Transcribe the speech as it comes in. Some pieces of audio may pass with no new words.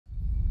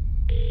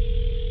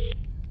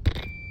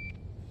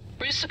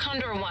Cruise to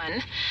Condor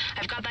 1.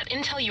 I've got that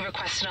intel you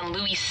requested on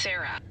Louis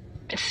Serra.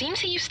 It seems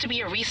he used to be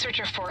a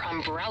researcher for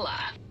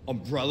Umbrella.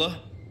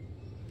 Umbrella?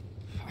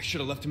 I should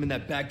have left him in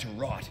that bag to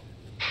rot.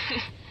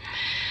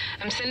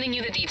 I'm sending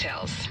you the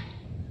details.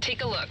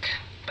 Take a look,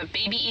 but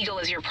Baby Eagle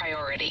is your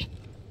priority.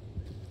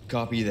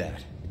 Copy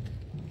that.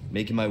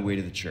 Making my way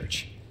to the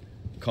church.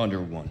 Condor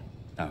 1,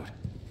 out.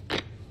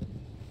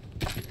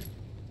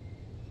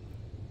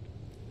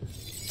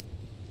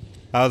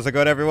 How's it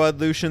going, everyone?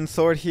 Lucian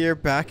Sword here,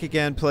 back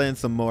again playing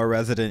some more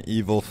Resident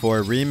Evil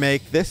 4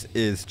 Remake. This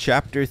is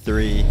Chapter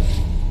 3,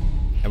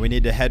 and we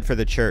need to head for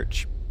the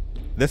church.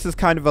 This is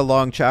kind of a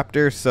long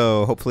chapter,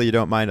 so hopefully you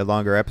don't mind a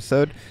longer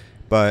episode,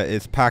 but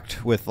it's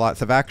packed with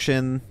lots of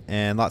action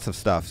and lots of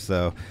stuff.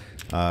 So,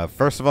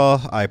 first of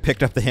all, I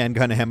picked up the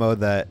handgun ammo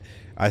that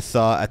I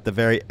saw at the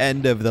very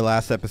end of the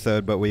last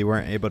episode, but we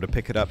weren't able to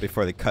pick it up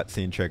before the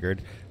cutscene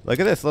triggered.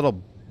 Look at this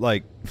little,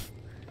 like,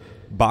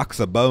 box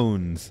of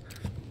bones.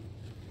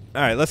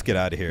 Alright, let's get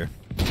out of here.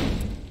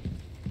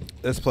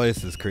 This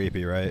place is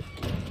creepy, right?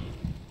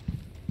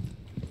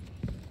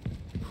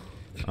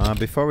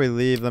 Before we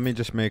leave, let me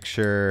just make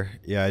sure.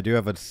 Yeah, I do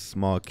have a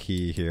small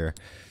key here.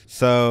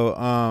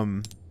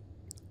 So,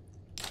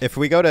 if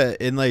we go to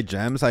Inlay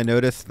Gems, I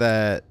noticed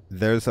that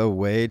there's a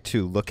way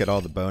to look at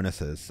all the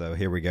bonuses. So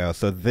here we go.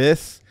 So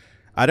this,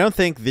 I don't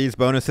think these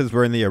bonuses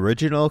were in the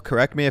original.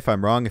 Correct me if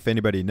I'm wrong, if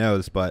anybody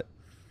knows, but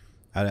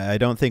I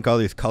don't think all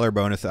these color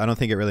bonuses, I don't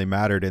think it really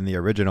mattered in the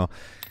original.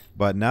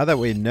 But now that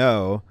we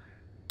know,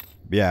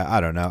 yeah, I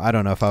don't know. I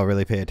don't know if I'll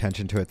really pay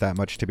attention to it that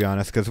much, to be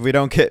honest, because we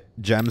don't get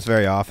gems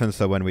very often.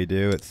 So when we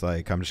do, it's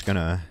like I'm just going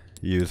to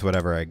use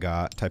whatever I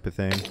got type of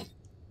thing.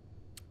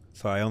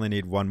 So I only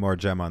need one more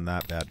gem on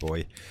that bad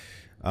boy.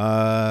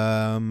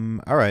 All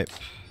right.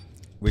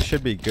 We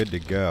should be good to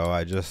go.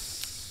 I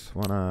just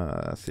want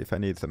to see if I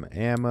need some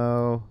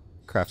ammo.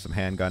 Craft some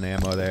handgun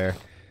ammo there.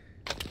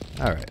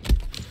 All right.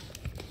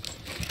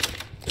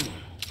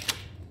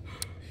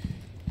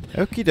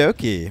 Okie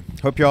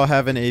dokie. Hope you're all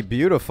having a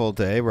beautiful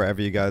day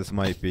wherever you guys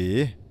might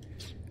be.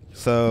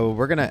 So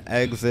we're going to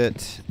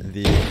exit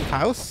the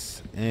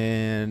house,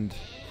 and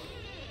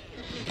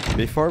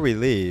before we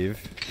leave,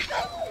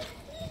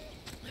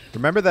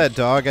 remember that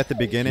dog at the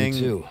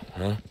beginning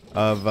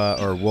of,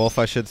 or wolf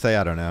I should say,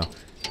 I don't know.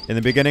 In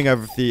the beginning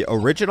of the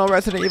original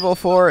Resident Evil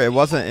 4, it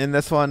wasn't in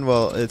this one.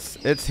 Well,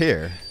 it's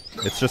here.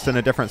 It's just in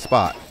a different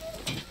spot.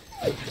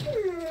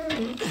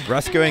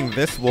 Rescuing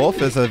this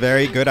wolf is a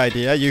very good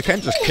idea. You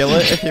can just kill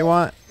it if you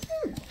want.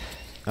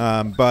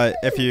 But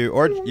if you,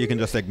 or you can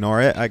just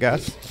ignore it, I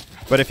guess.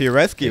 But if you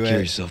rescue it, take care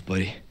of yourself,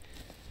 buddy.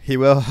 He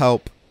will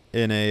help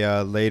in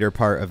a later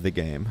part of the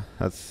game.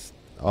 That's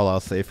all I'll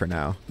say for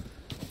now.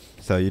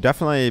 So you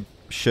definitely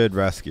should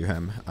rescue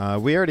him.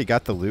 We already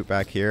got the loot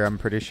back here, I'm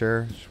pretty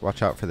sure. Just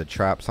watch out for the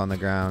traps on the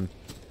ground.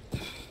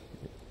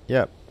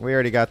 Yep, we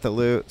already got the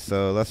loot,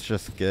 so let's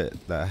just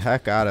get the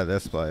heck out of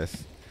this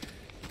place.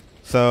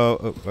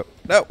 So,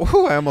 no,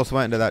 I almost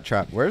went into that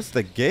trap. Where's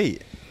the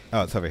gate?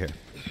 Oh, it's over here.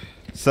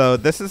 So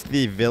this is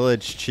the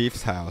village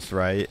chief's house,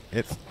 right?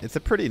 It's a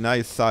pretty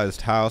nice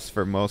sized house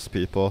for most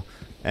people,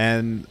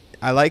 and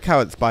I like how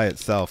it's by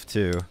itself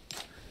too.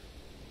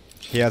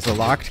 He has a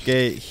locked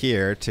gate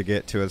here to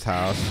get to his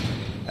house,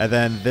 and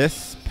then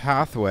this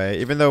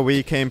pathway, even though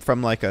we came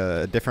from like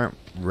a different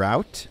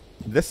route,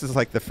 this is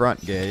like the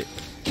front gate,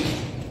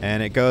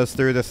 and it goes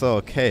through this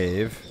little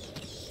cave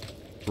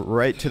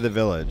right to the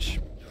village.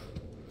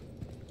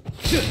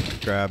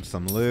 Grab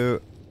some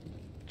loot.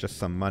 Just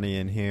some money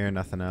in here,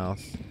 nothing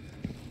else.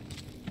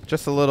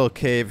 Just a little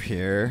cave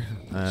here.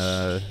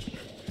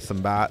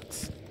 Some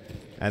bats.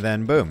 And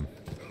then boom.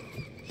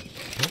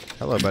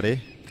 Hello,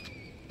 buddy.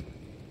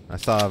 I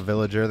saw a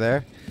villager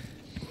there.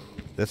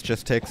 This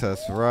just takes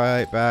us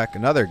right back.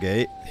 Another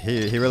gate.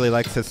 He really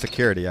likes his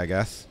security, I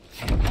guess.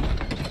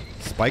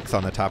 Spikes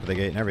on the top of the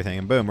gate and everything.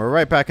 And boom, we're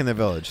right back in the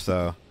village.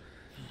 So,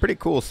 pretty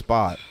cool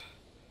spot.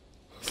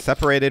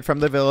 Separated from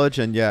the village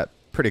and yet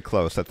pretty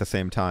close at the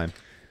same time.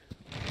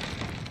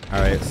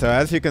 Alright, so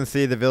as you can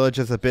see, the village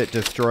is a bit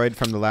destroyed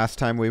from the last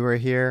time we were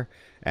here.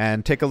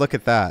 And take a look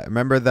at that.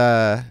 Remember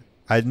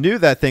I knew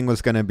that thing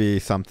was going to be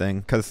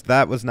something, because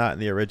that was not in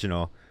the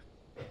original.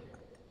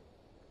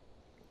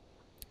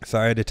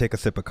 Sorry, I had to take a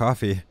sip of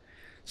coffee.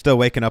 Still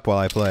waking up while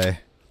I play.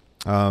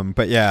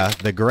 But yeah,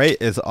 the grate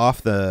is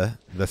off the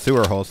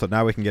sewer hole, so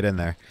now we can get in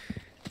there.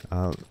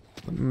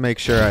 Make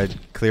sure I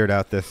cleared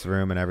out this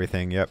room and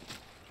everything. Yep.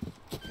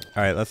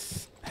 Alright,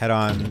 let's head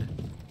on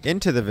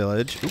into the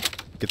village.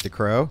 Oop, get the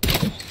crow.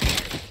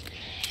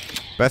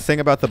 Best thing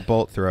about the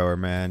bolt thrower,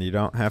 man, you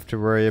don't have to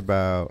worry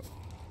about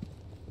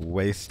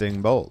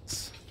wasting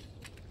bolts.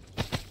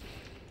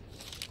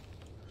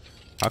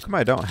 How come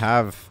I don't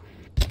have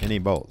any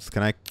bolts?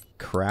 Can I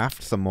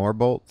craft some more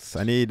bolts?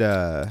 I need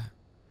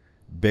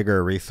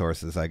bigger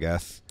resources, I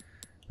guess.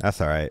 That's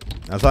alright.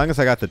 As long as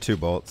I got the 2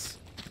 bolts.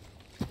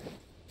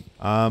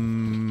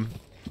 Oh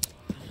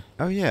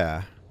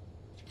yeah.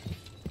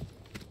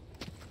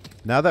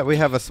 Now that we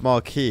have a small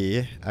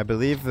key, I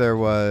believe there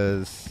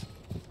was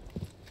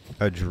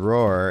a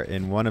drawer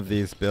in one of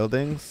these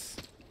buildings.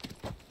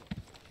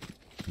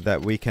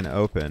 that we can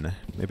open.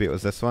 Maybe it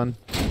was this one?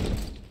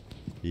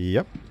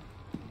 Yep.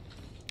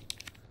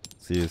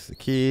 Let's use the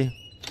key.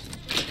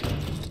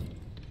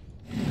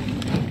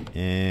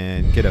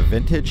 And get a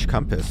vintage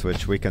compass,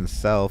 which we can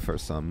sell for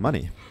some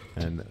money.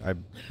 And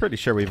I'm pretty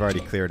sure we've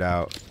already cleared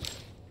out.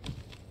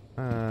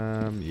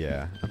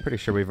 Yeah, I'm pretty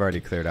sure we've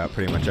already cleared out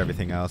pretty much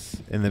everything else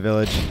in the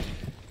village.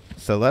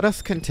 So let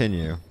us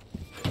continue.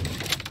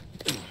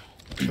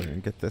 We're gonna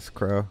get this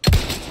crow.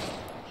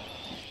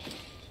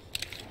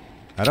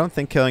 I don't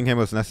think killing him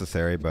was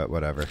necessary, but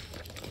whatever.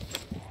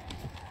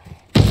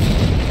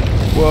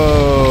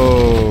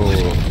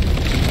 Whoa!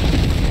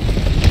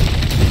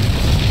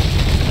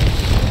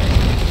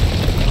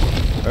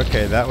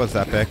 Okay, that was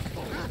epic.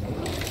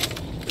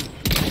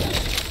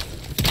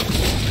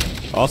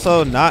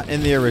 Also, not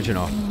in the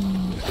original.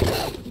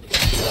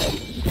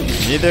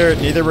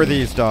 Neither were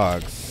these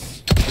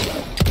dogs.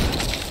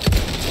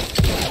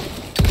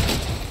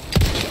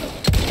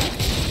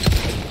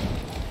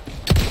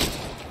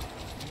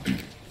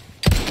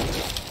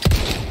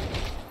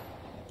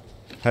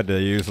 Had to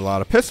use a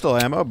lot of pistol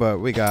ammo, but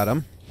we got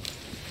them.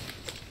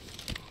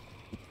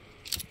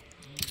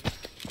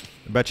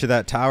 I bet you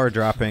that tower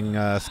dropping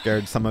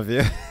scared some of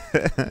you.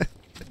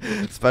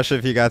 Especially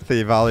if you got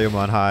the volume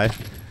on high.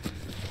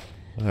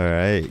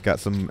 Alright, got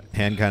some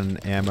handgun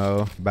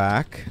ammo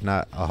back.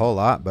 Not a whole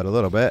lot, but a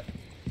little bit.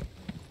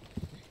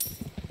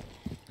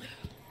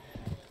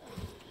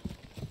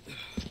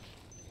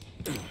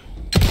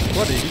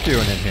 What are you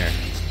doing in here?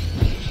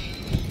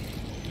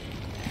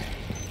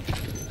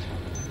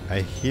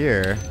 I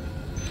hear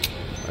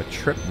a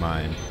trip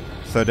mine.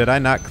 So did I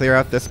not clear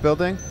out this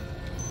building?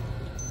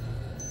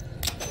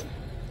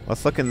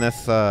 Let's look in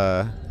this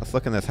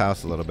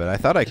house a little bit. I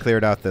thought I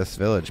cleared out this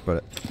village,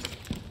 but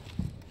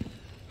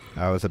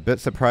I was a bit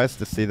surprised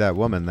to see that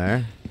woman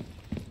there.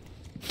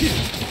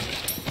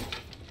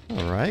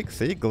 Alright,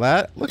 see,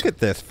 look at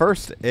this.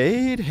 First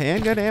aid,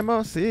 handgun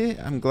ammo, see?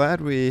 I'm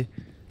glad we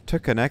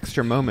took an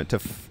extra moment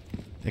to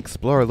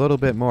explore a little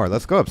bit more.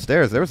 Let's go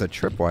upstairs. There was a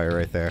tripwire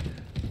right there.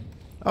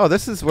 Oh,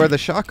 this is where the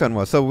shotgun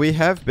was. So we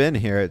have been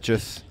here. It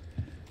just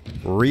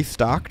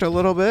restocked a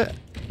little bit?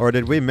 Or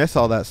did we miss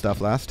all that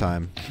stuff last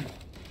time?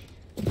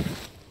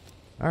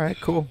 Alright,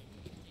 cool.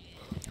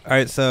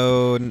 Alright,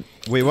 so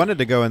we wanted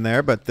to go in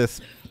there, but this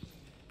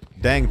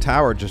dang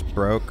tower just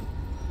broke.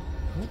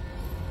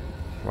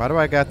 Why do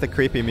I got the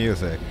creepy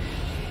music?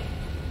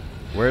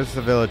 Where's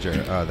the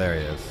villager? Oh, there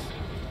he is.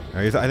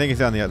 Oh, I think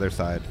he's on the other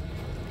side.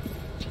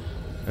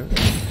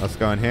 Let's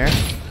go in here.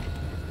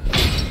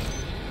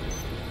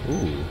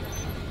 Ooh.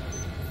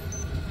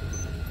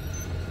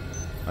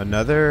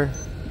 Another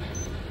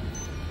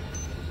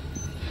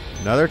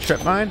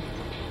trip mine?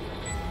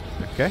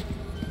 Okay.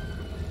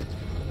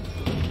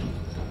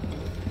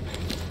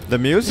 The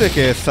music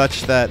is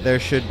such that there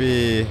should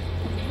be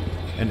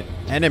an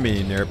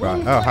enemy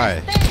nearby. Oh,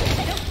 hi.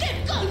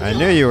 I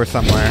knew you were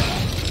somewhere.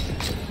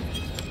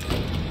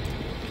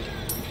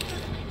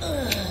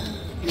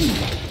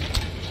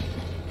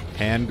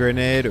 Hand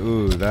grenade.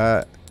 Ooh,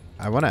 that...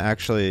 I want to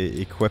actually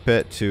equip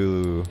it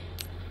to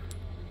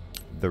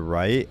the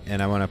right,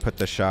 and I want to put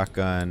the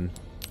shotgun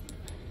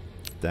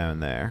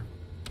down there.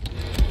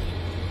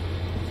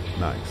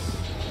 Nice.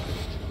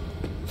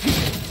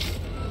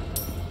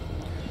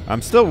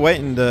 I'm still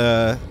waiting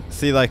to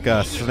see like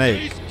a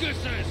snake.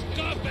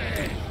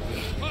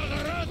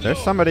 There's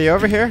somebody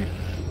over here?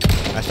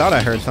 I thought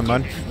I heard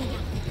someone.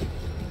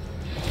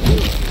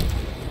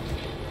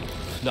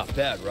 Not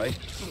bad, right?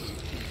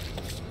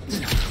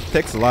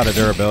 Takes a lot of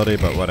durability,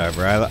 but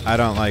whatever. I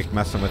don't like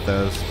messing with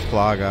those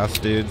Plagos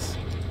dudes.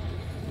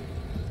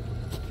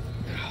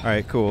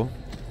 Alright, cool.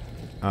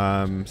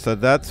 So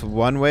that's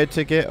one way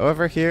to get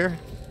over here.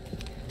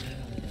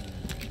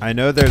 I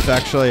know there's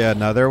actually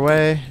another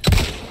way.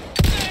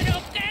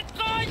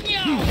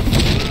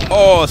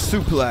 Oh,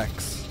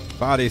 suplex.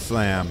 Body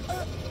slam.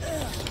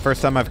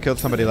 First time I've killed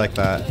somebody like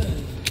that.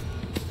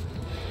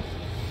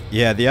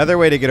 Yeah, the other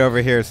way to get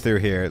over here is through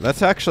here.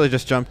 Let's actually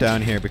just jump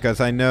down here because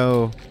I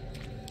know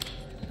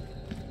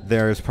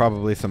there's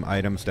probably some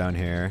items down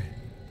here.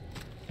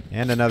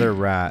 And another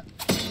rat.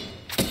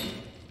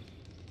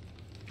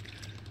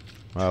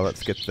 Well,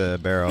 let's get the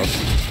barrels.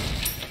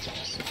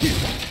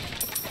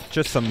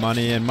 Just some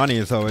money, and money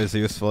is always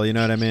useful, you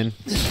know what I mean?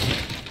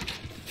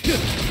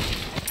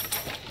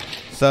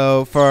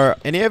 So, for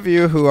any of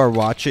you who are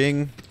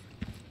watching,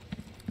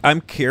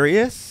 I'm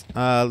curious.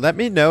 Let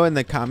me know in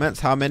the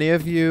comments how many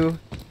of you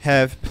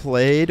have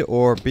played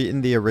or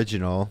beaten the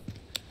original,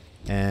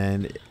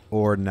 and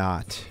or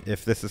not.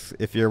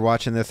 If you're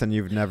watching this and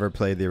you've never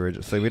played the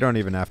original, so we don't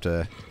even have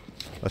to.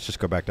 Let's just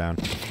go back down.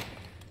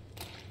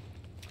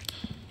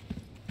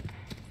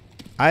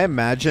 I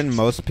imagine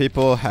most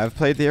people have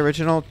played the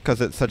original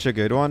because it's such a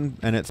good one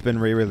and it's been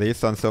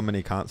re-released on so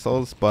many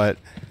consoles. But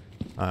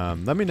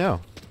let me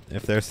know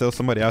if there's still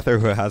somebody out there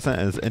who hasn't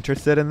and is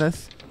interested in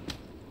this.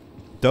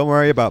 Don't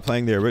worry about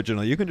playing the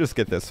original. You can just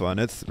get this one.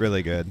 It's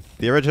really good.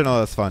 The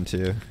original is fun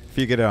too if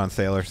you get it on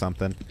sale or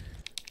something.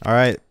 All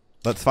right.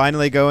 Let's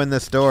finally go in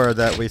this door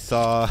that we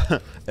saw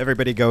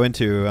everybody go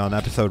into on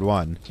episode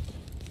 1.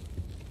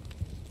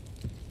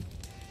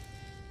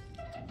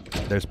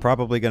 There's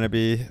probably going to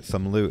be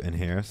some loot in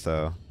here,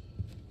 so...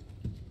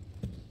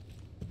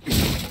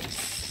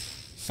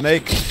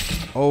 Snake!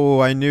 Oh,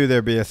 I knew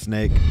there'd be a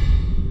snake.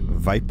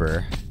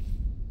 Viper.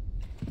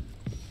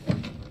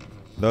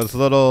 Those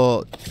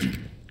little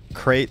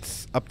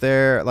crates up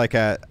there, like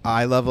at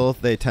eye level,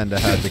 they tend to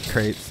have the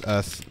crates,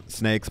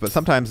 snakes, but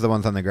sometimes the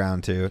ones on the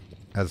ground too,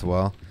 as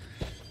well.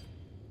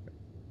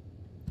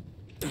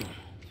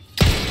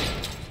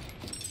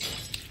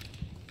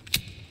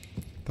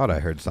 Thought I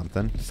heard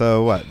something.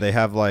 So what? They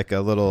have like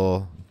a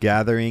little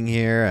gathering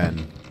here,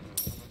 and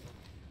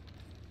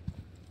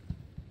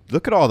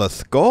look at all the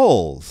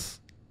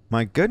skulls.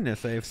 My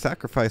goodness, they've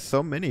sacrificed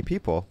so many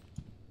people.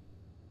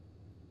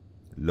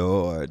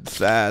 Lord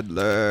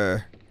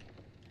Sadler,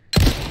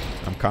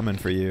 I'm coming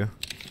for you.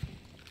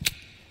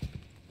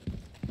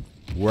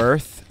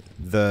 Worth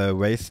the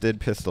wasted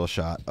pistol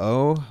shot.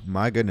 Oh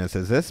my goodness,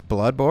 is this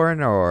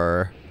Bloodborne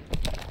or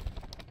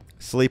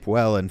sleep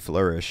well and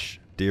flourish?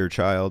 Dear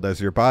child,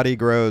 as your body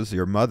grows,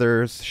 your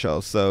mothers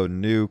shall sew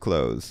new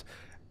clothes.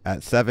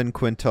 At 7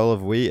 quintal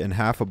of wheat and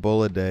half a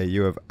bull a day,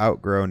 you have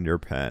outgrown your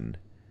pen.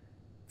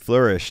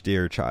 Flourish,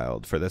 dear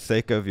child, for the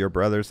sake of your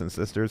brothers and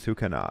sisters who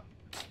cannot.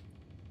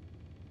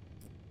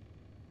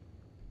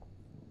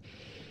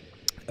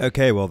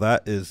 Okay, well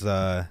that is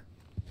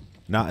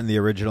not in the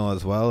original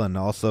as well, and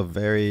also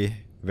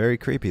very, very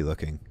creepy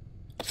looking.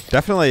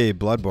 Definitely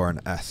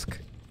Bloodborne-esque.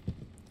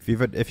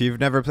 If you've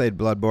never played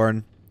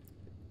Bloodborne,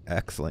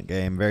 excellent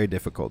game. Very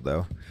difficult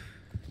though.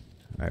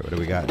 Alright, what do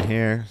we got in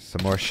here?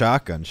 Some more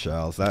shotgun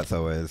shells. That's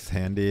always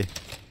handy.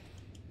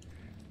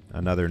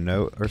 Another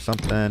note or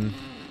something.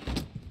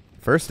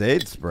 First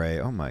aid spray.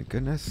 Oh my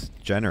goodness.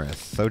 Generous.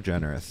 So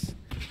generous.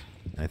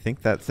 I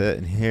think that's it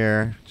in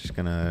here. Just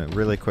gonna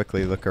really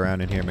quickly look around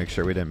in here, make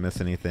sure we didn't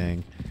miss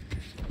anything.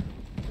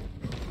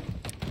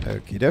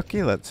 Okie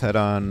dokie, let's head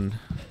on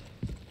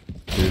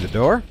through the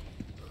door.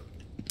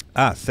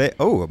 Ah,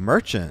 oh, a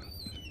merchant.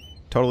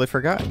 Totally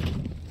forgot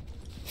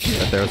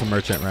that there was a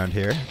merchant around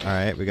here.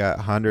 Alright, we got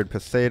 100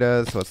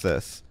 pesetas. What's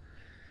this?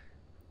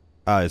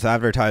 It's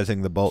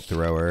advertising the bolt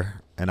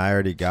thrower, and I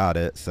already got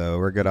it, so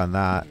we're good on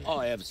that.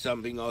 I have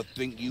something I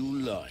think you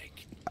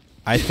like.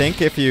 I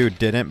think if you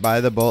didn't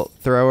buy the bolt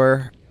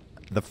thrower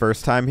the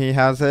first time he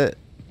has it,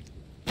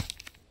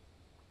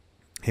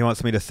 he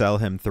wants me to sell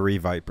him 3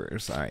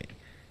 Vipers. Alright.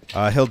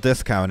 He'll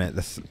discount it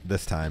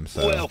this time,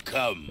 so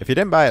welcome. If you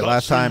didn't buy it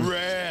last time,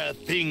 rare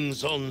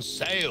things on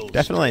sale,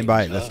 definitely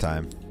buy it this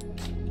time.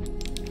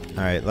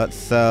 Alright, let's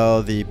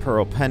sell the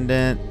pearl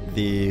pendant,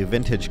 the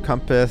vintage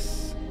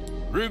compass,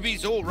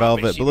 rubies all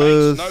velvet rubbish,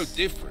 blues. makes no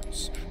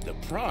difference. The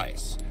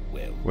price,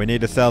 well, we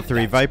need to sell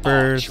 3 that's our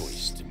Vipers.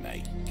 choice to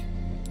make.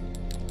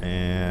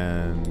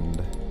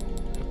 And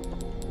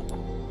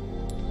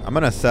I'm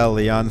gonna sell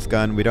Leon's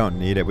gun. We don't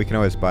need it. We can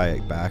always buy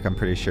it back, I'm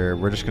pretty sure.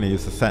 We're just gonna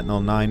use the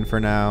Sentinel 9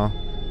 for now.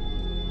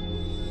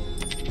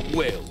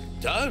 Well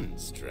done,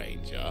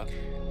 stranger.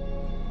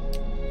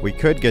 We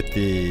could get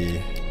the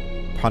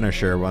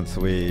Punisher once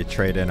we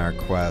trade in our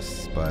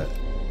quests, but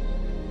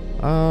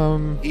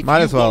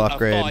might as well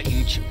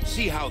upgrade.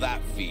 See how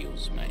that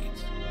feels, mate.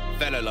 A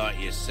fella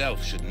like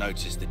yourself should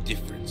notice the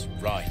difference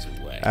right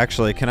away.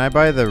 Actually, can I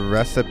buy the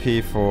recipe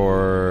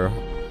for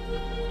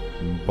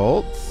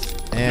bolts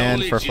and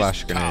Knowledge for is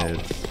flash power.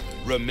 grenades?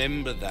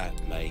 Remember that,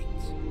 mate.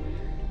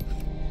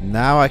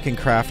 Now I can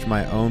craft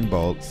my own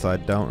bolts, so I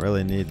don't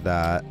really need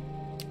that.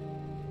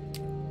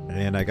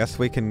 And I guess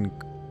we can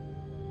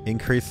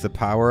increase the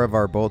power of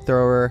our bolt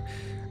thrower.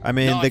 I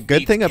mean, the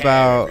good thing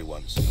about...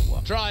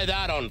 Try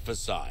that on for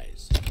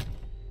size.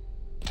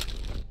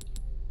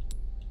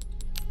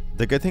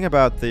 The good thing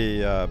about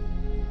the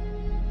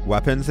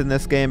weapons in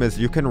this game is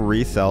you can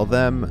resell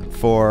them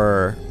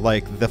for,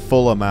 like, the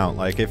full amount.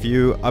 Like, if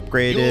you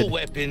upgraded... Your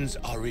weapons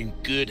are in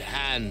good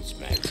hands,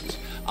 mate.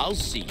 I'll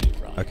see you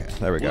right. Okay,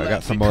 there we go. I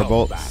got some more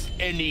bolts.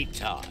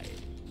 Anytime.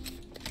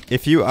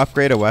 If you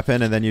upgrade a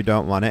weapon and then you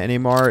don't want it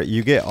anymore,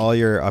 you get all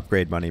your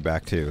upgrade money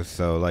back too.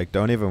 So, like,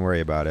 don't even worry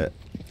about it.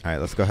 Alright,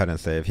 let's go ahead and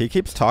save. He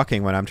keeps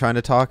talking when I'm trying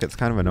to talk. It's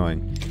kind of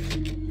annoying.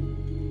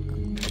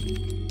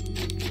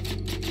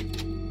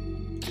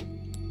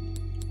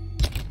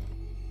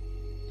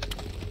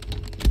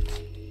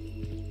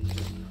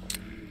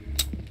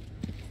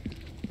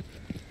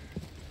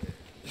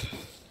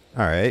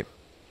 Alright.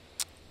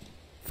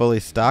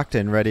 Fully stocked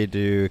and ready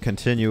to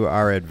continue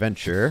our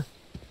adventure.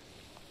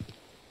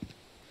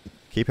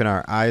 Keeping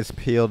our eyes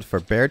peeled for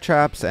bear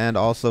traps and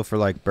also for,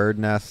 like, bird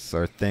nests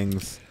or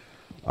things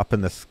up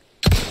in this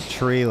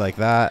tree like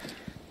that.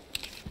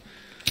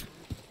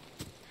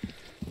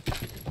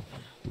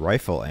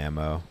 Rifle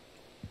ammo.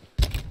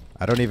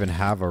 I don't even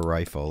have a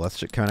rifle.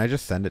 Can I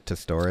just send it to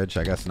storage?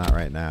 I guess not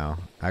right now.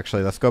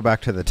 Actually, let's go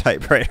back to the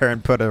typewriter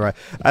and put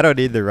I don't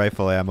need the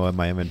rifle ammo in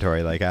my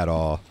inventory, like, at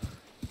all.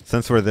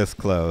 Since we're this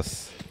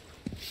close.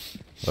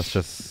 Let's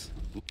just...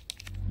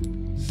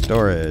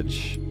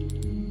 Storage.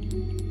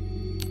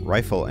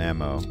 Rifle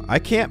ammo. I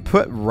can't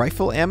put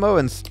rifle ammo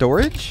in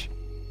storage?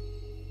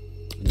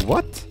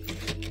 What?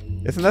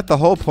 Isn't that the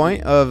whole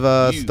point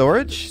of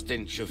storage?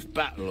 Stench of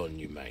battle on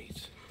you,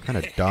 mate. Kind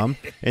of dumb.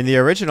 In the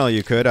original,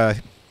 you could.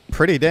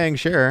 Pretty dang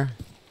sure.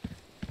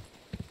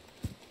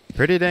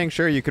 Pretty dang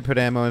sure you could put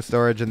ammo in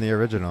storage in the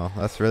original.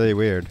 That's really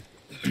weird.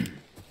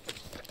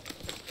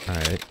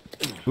 Alright.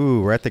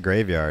 Ooh, we're at the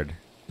graveyard.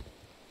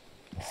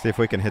 Let's see if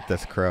we can hit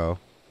this crow.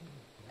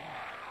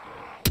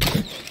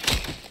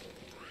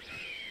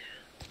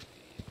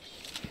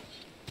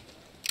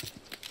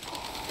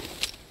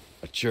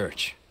 A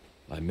church.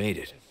 I made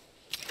it.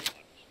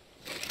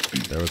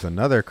 There was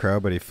another crow,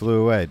 but he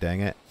flew away,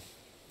 dang it.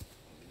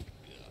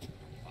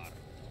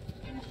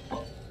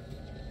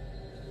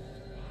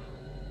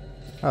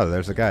 Oh,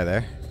 there's a guy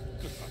there.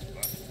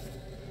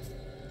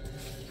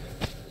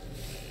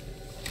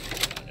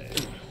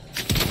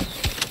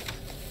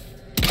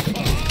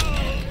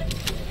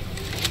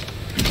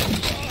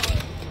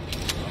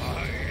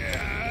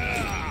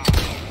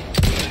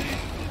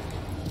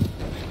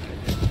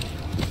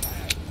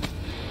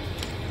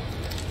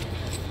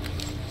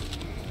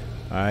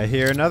 I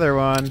hear another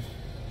one.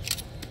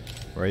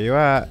 Where you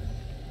at?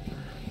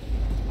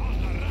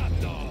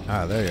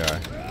 Ah, there you are.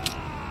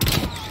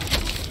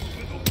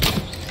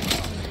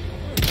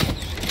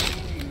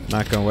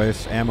 Not gonna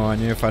waste ammo on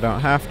you if I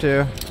don't have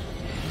to.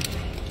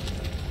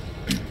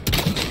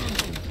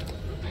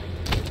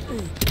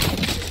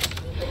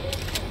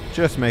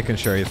 Just making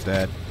sure he's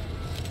dead.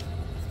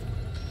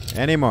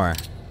 Any more?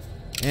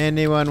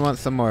 Anyone want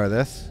some more of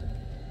this?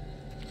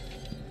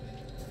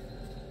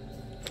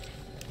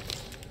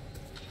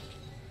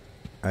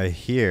 I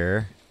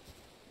hear...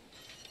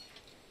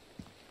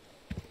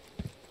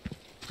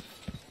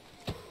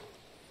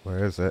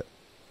 Where is it?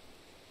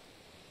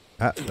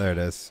 Ah, there it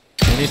is.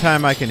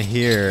 Anytime I can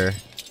hear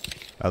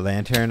a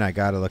lantern, I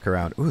gotta look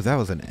around. Ooh, that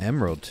was an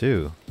emerald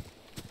too.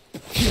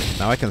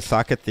 Now I can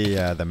socket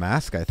the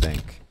mask, I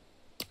think.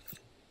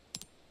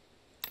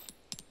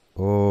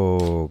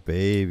 Oh,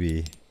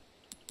 baby.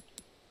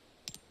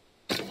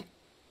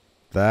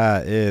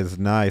 That is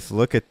nice.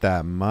 Look at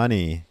that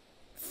money.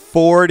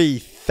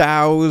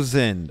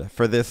 40,000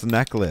 for this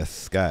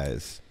necklace,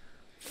 guys.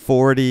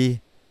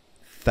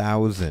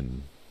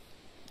 40,000.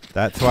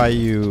 That's why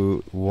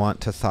you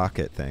want to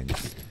socket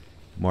things.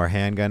 More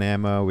handgun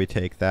ammo, we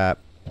take that.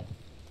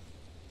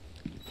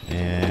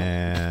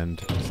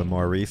 And some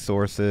more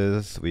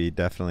resources, we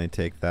definitely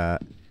take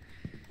that.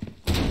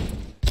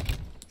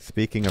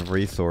 Speaking of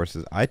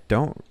resources, I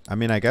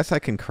guess I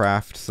can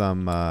craft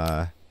some,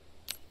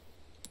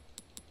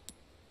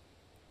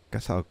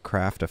 guess I'll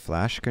craft a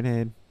flash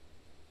grenade.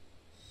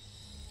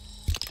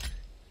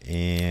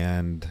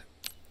 And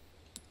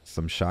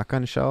some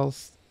shotgun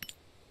shells.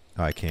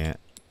 Oh, I can't.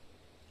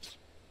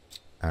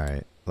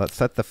 Alright, let's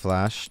set the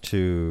flash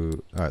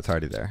to... Oh, it's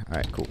already there.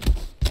 Alright, cool.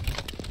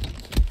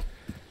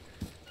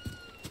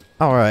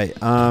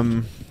 Alright,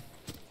 I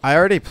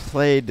already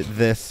played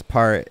this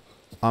part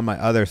on my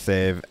other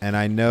save, and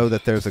I know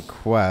that there's a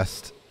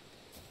quest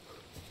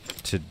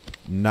to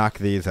knock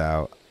these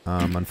out.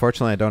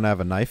 Unfortunately, I don't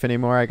have a knife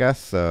anymore, I guess,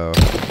 so...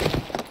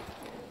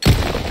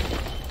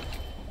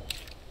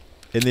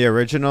 In the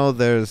original,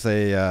 there's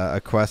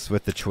a quest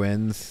with the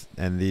twins,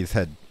 and these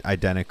had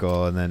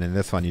identical, and then in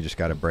this one, you just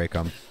got to break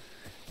them.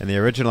 In the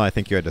original, I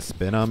think you had to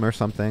spin them or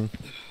something.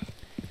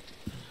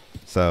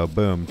 So,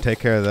 boom, take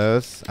care of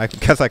those. I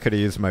guess I could have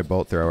used my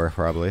bolt thrower,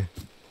 probably.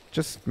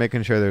 Just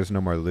making sure there's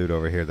no more loot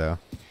over here, though.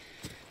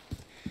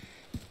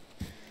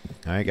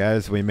 Alright,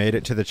 guys, we made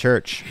it to the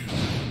church.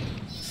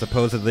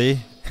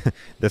 Supposedly,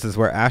 this is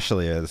where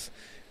Ashley is.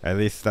 At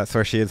least that's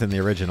where she is in the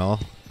original.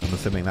 I'm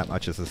assuming that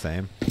much is the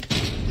same.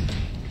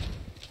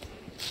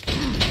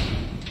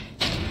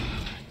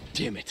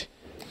 Damn it.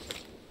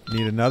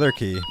 Need another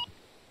key.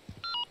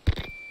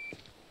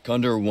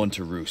 Condor 1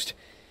 to Roost.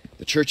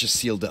 The church is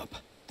sealed up.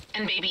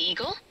 And Baby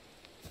Eagle?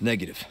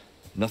 Negative.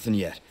 Nothing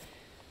yet.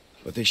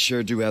 But they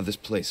sure do have this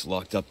place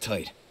locked up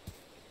tight.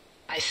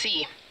 I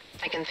see.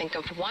 I can think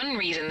of one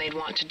reason they'd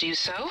want to do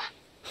so.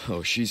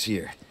 Oh, she's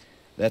here.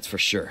 That's for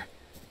sure.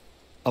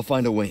 I'll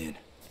find a way in.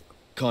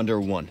 Condor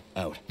 1,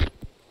 out.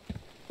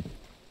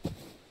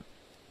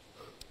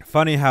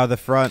 Funny how the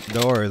front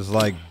door is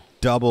like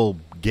double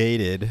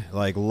gated,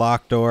 like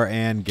locked door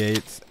and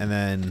gates, and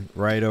then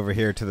right over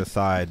here to the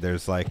side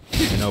there's like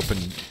an open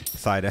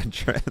side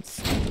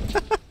entrance.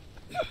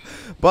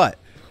 But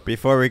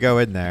before we go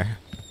in there,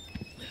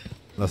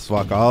 let's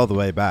walk all the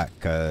way back,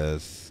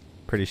 because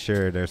pretty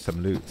sure there's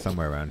some loot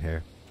somewhere around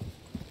here.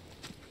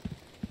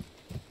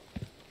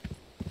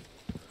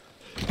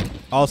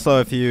 Also,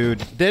 if you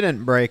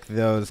didn't break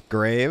those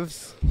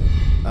graves,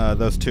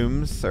 those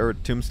tombs or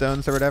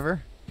tombstones or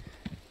whatever,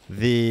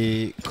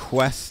 the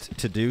quest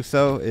to do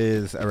so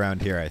is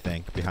around here, I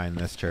think, behind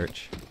this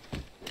church.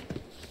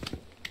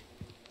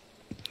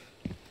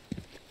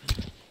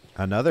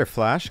 Another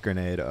flash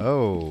grenade.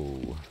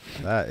 Oh,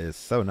 that is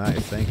so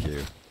nice. Thank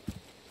you.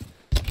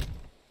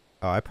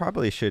 Oh, I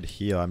probably should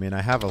heal. I mean,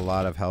 I have a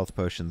lot of health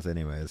potions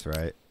anyways,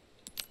 right?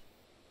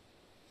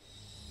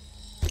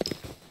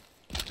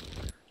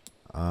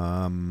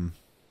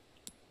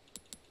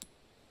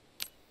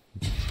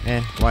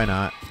 Why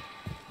not?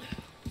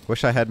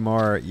 Wish I had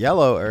more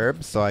yellow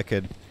herbs so I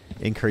could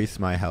increase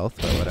my health,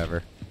 but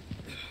whatever.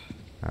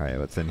 Alright,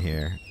 what's in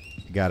here?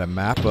 Got a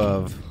map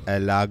of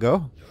El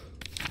Lago.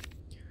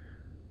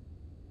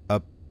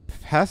 A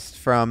pest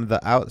from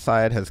the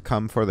outside has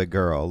come for the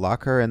girl.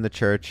 Lock her in the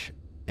church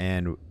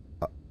and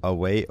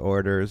await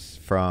orders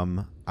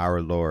from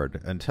our Lord.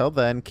 Until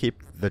then,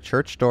 keep the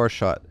church door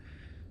shut.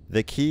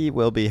 The key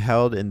will be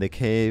held in the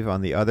cave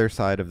on the other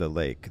side of the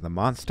lake. The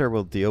monster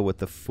will deal with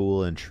the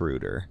fool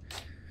intruder.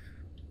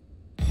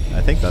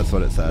 I think that's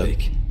what it said.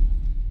 Lake.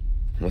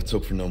 Let's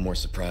hope for no more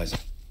surprises.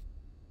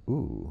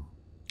 Ooh.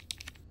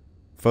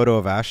 Photo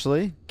of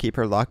Ashley. Keep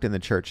her locked in the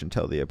church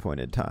until the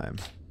appointed time.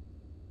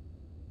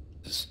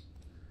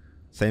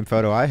 Same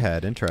photo I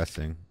had.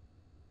 Interesting.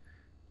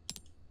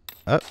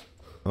 Oh.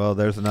 Well,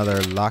 there's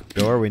another locked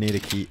door we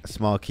need a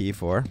small key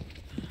for.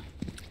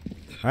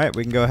 Alright,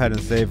 we can go ahead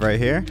and save right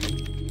here.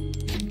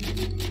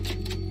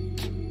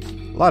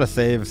 A lot of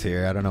saves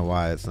here. I don't know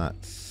why it's not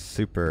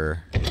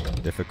super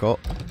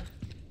difficult.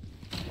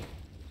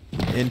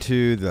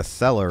 Into the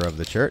cellar of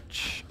the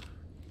church.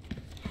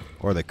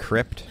 Or the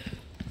crypt.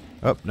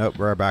 Oh, nope,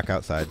 we're back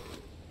outside.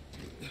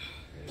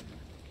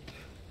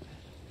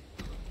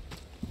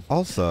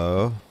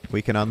 Also,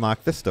 we can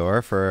unlock this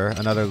door for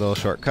another little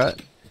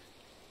shortcut.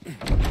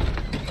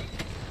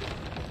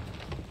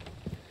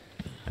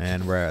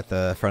 And we're at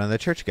the front of the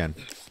church again.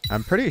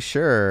 I'm pretty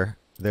sure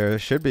there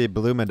should be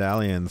blue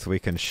medallions we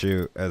can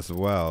shoot as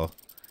well.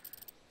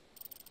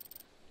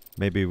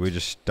 Maybe we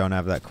just don't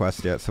have that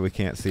quest yet, so we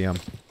can't see them.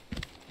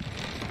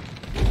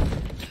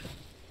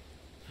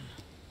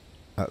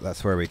 Oh,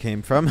 that's where we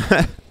came from.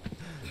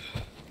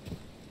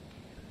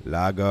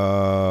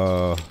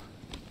 Lago.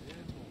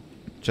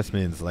 Just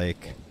means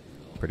lake.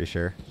 Pretty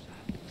sure.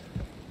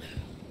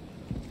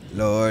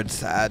 Lord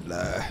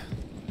Sadler.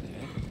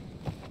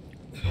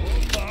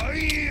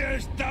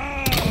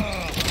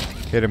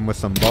 Hit him with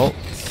some bolts.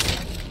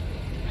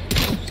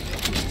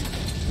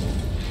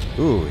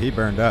 Ooh, he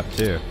burned up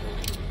too.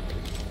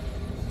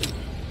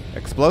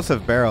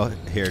 Explosive barrel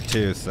here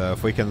too, so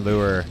if we can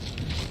lure...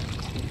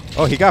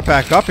 Oh, he got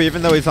back up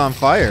even though he's on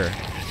fire.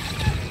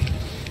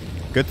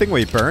 Good thing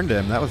we burned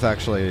him. That was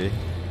actually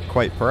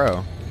quite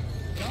pro.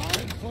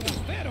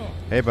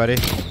 Hey, buddy.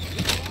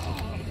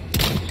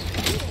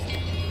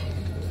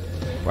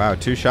 Wow,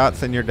 2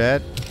 shots and you're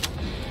dead.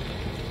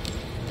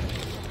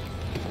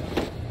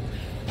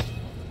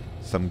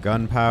 Some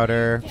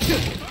gunpowder.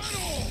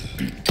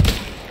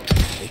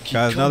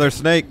 Got another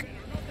snake.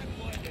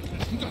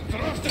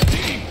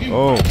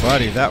 Oh,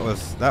 buddy, that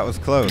was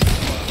close.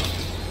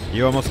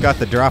 You almost got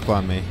the drop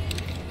on me.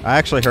 I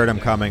actually heard him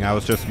coming. I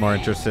was just more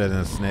interested in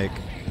the snake.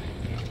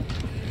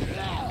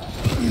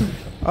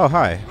 Oh,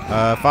 hi.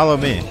 Follow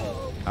me.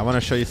 I want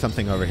to show you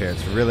something over here.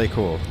 It's really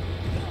cool.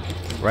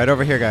 Right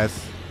over here,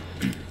 guys.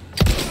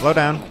 Slow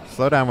down.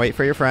 Slow down. Wait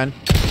for your friend.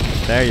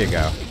 There you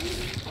go.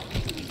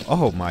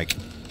 Oh, my.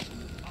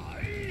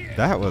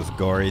 That was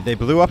gory. They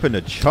blew up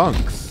into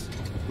chunks.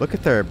 Look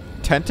at their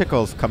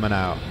tentacles coming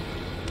out.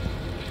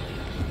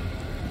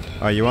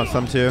 Oh, you want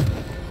some too?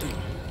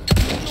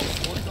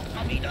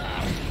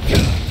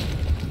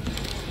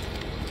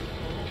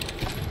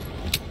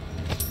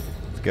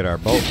 Let's get our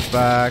bolts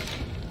back.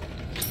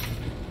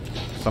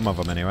 Some of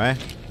them anyway.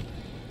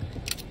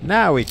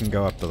 Now we can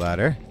go up the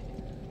ladder.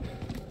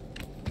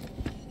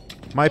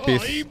 Might be...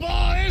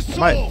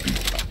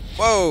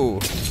 Whoa!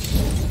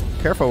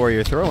 Careful where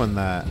you're throwing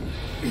that.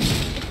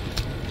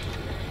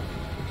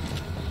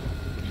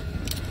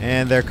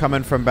 And they're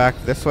coming from back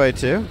this way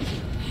too.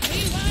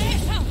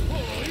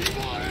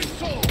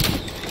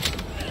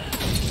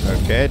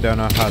 Okay, don't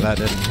know how that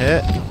didn't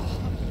hit.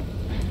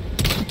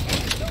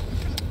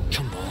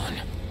 Come on.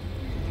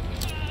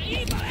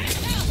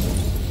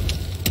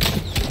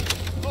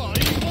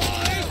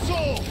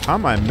 How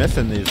am I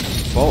missing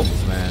these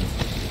bolts, man?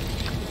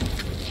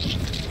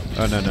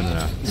 Oh, no, no, no,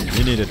 no.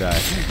 You need to die.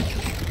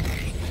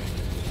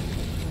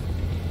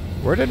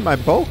 Where did my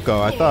bolt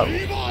go? I thought...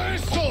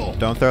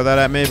 Don't throw that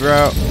at me,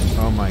 bro.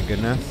 Oh, my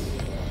goodness.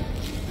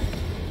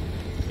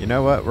 You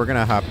know what? We're going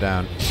to hop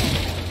down.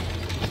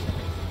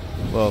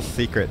 Little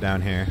secret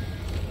down here.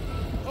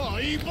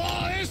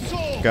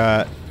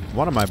 Got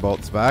one of my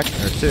bolts back,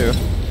 or 2.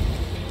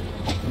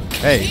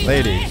 Hey,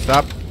 lady,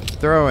 stop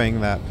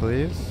throwing that,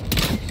 please.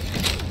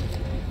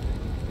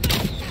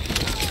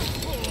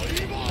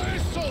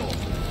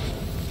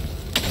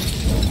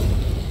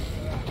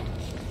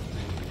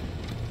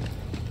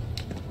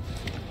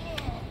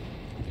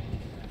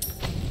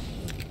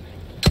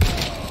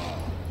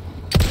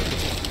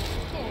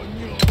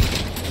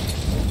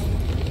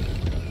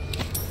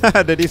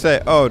 Did he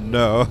say, oh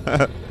no?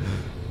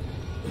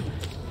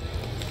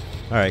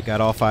 Alright,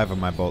 got all 5 of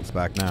my bolts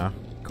back now.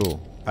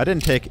 Cool. I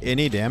didn't take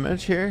any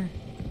damage here.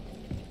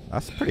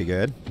 That's pretty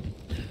good.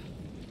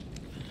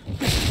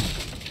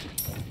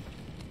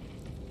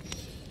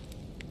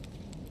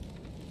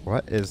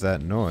 What is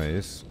that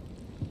noise?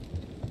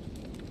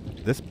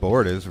 This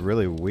board is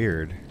really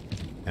weird.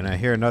 And I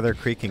hear another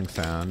creaking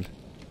sound.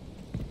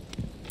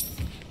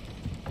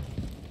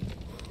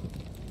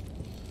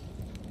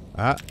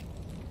 Ah.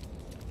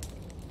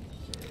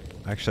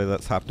 Actually,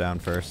 let's hop down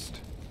first.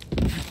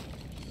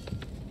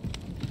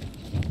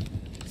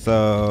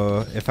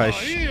 So, if I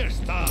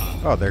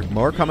oh, there are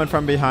more coming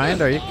from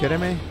behind? Are you kidding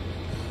me?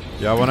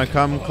 Y'all want to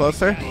come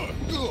closer?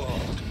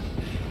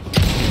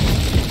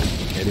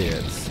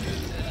 Idiots.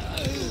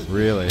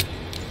 Really?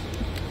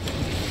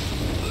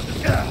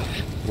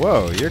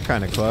 Whoa, you're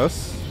kind of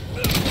close.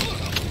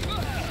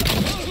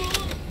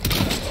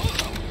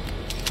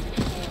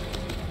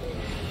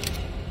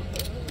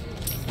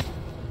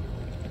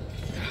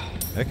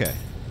 Okay.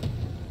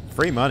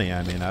 Free money,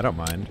 I mean, I don't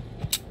mind.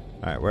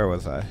 Alright, where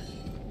was I?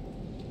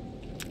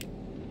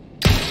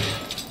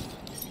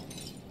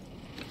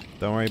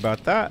 Don't worry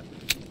about that.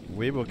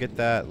 We will get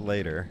that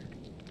later.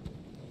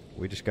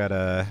 We just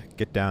gotta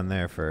get down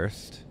there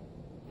first.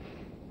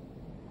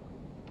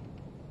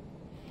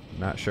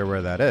 Not sure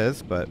where that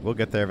is, but we'll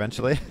get there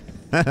eventually.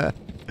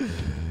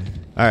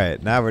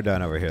 Alright, now we're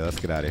done over here. Let's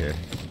get out of here.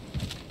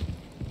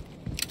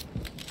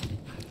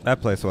 That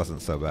place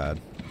wasn't so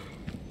bad.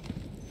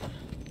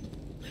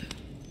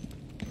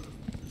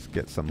 Let's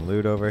get some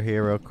loot over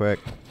here real quick.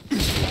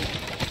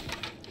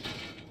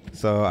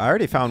 So I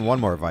already found one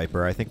more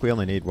Viper. I think we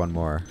only need one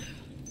more.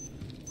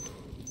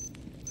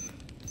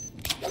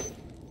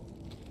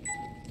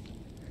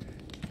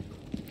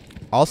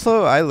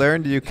 Also, I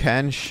learned you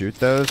can shoot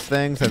those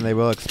things and they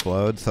will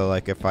explode. So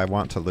like if I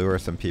want to lure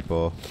some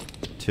people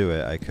to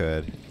it, I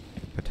could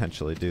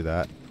potentially do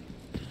that.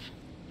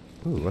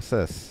 Ooh, what's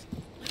this?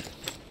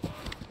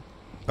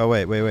 Oh,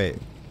 wait.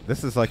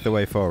 This is like the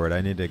way forward. I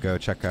need to go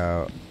check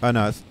out... Oh,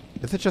 no.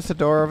 Is it just a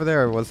door over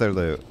there or was there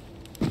loot?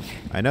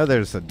 I know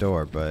there's a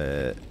door,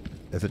 but...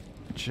 Is it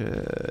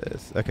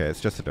just... Okay,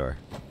 it's just a door.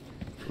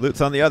 Loot's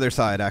on the other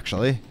side,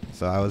 actually.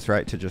 So I was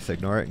right to just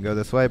ignore it and go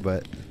this way,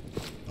 but...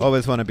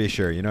 Always want to be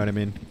sure, you know what I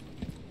mean?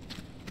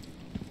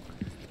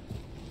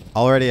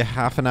 Already a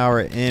half an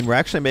hour in. We're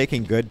actually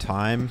making good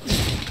time.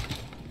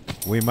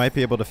 We might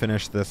be able to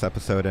finish this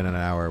episode in an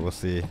hour. We'll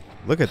see.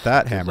 Look at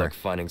that hammer. Like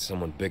finding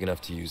someone big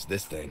enough to use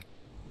this thing.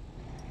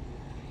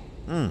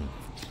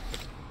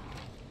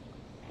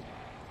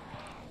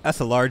 That's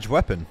a large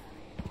weapon.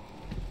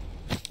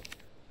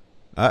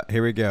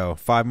 Here we go.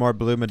 5 more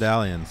blue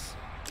medallions.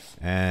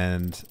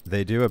 And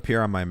they do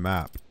appear on my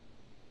map.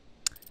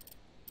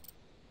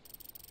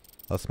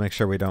 Let's make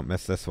sure we don't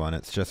miss this one.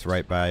 It's just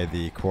right by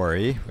the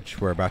quarry, which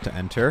we're about to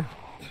enter.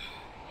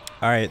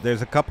 Alright,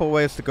 there's a couple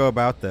ways to go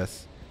about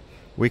this.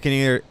 We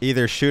can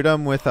either shoot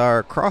them with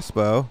our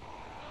crossbow,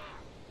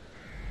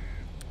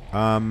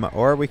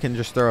 or we can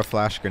just throw a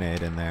flash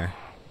grenade in there.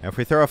 And if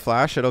we throw a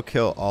flash, it'll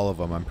kill all of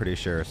them, I'm pretty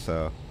sure,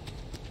 so...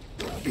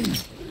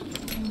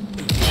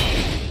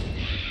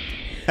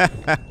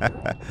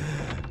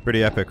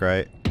 Pretty epic,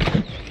 right?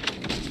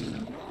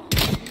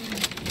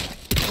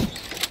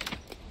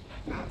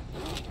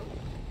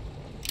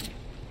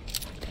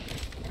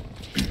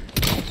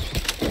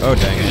 Oh,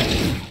 dang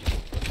it.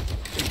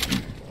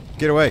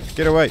 Get away,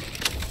 get away.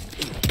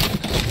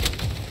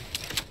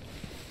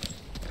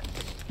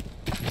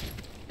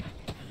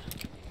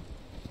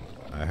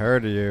 I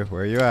heard you.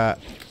 Where you at?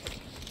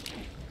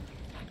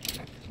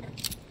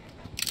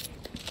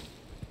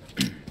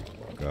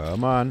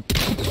 Come on.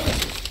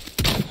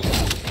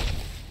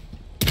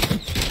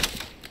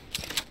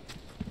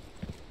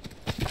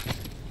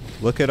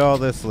 Look at all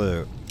this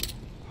loot.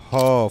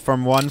 Oh,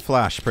 from one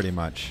flash, pretty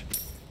much.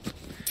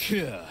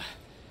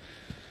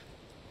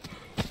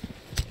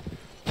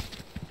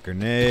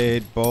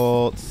 Grenade,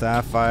 bolt,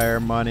 sapphire,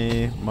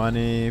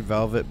 money,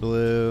 velvet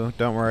blue.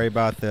 Don't worry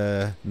about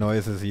the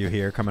noises you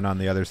hear coming on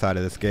the other side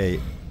of this gate.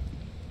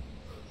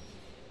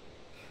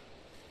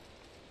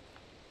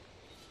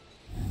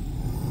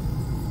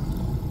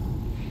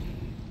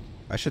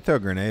 I should throw a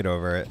grenade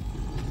over it.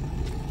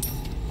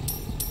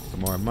 Some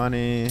more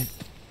money.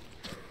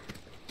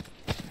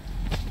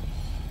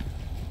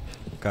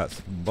 Got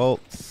some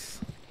bolts.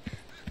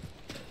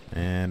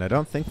 And I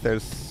don't think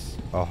there's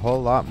a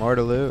whole lot more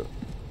to loot.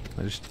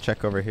 I'll just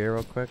check over here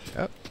real quick.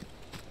 Oh.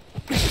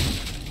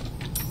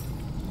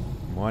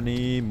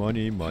 Money,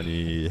 money,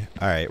 money.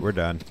 Alright, we're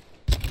done.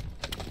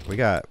 We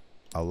got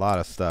a lot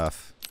of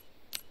stuff.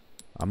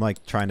 I'm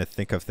like trying to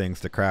think of things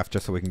to craft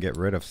just so we can get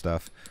rid of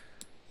stuff.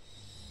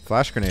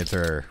 Flash grenades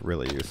are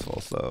really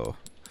useful, so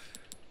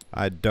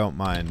I don't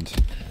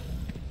mind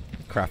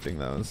crafting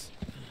those.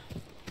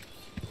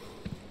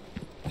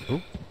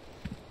 Oop.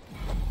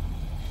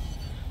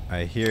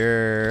 I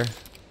hear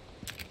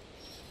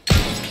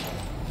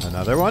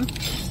another one.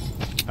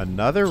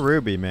 Another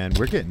ruby, man.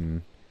 We're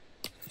getting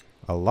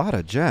a lot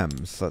of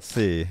gems. Let's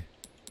see.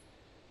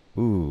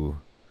 Ooh.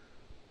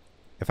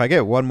 If I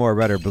get one more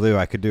red or blue,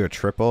 I could do a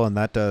triple, and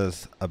that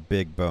does a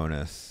big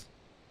bonus.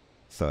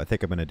 So I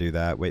think I'm going to do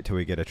that. Wait till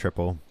we get a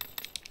triple.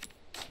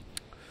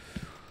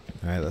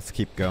 Alright, let's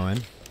keep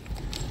going.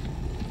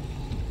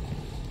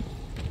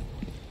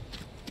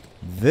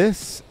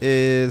 This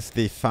is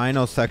the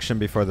final section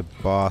before the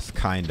boss,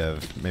 kind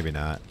of. Maybe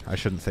not. I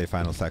shouldn't say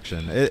final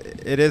section.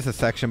 It is a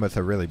section, but it's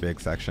a really big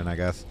section, I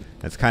guess.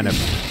 It's kind of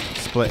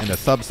split into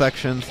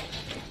subsections.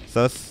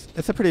 So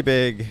it's a pretty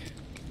big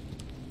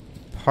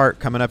part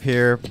coming up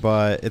here,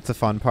 but it's a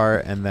fun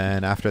part. And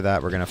then after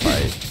that, we're going to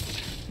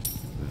fight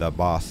the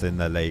boss in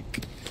the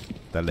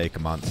lake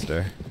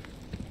monster.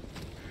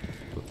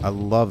 I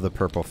love the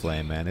purple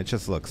flame, man. It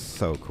just looks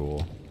so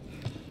cool.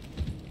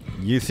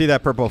 You see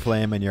that purple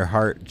flame and your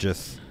heart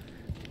just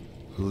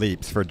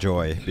leaps for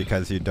joy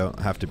because you don't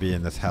have to be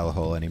in this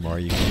hellhole anymore.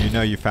 You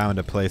know you found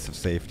a place of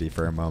safety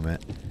for a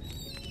moment.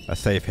 A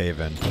safe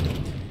haven.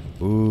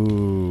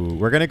 Ooh,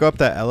 we're going to go up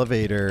that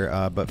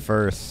elevator, but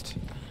first,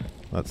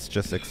 let's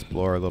just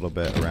explore a little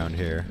bit around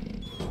here.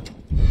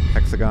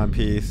 Hexagon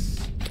piece.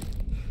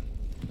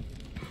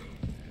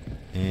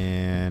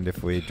 And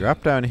if we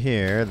drop down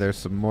here, there's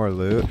some more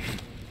loot.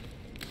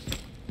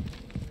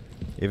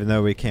 Even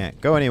though we can't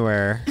go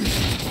anywhere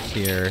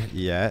here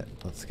yet.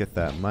 Let's get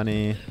that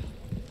money.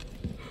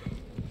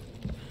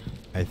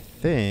 I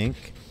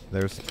think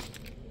there's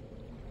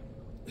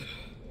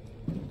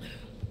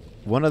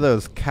one of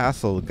those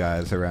castle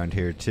guys around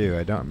here too.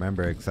 I don't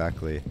remember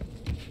exactly.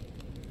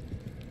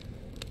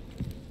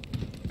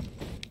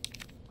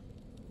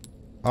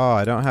 Oh,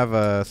 I don't have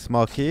a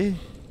small key?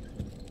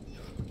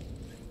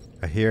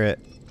 I hear it.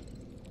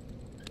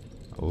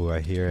 Oh, I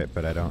hear it,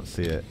 but I don't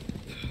see it.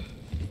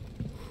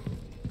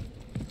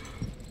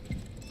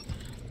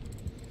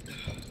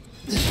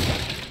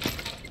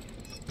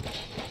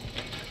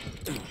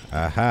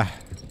 Aha.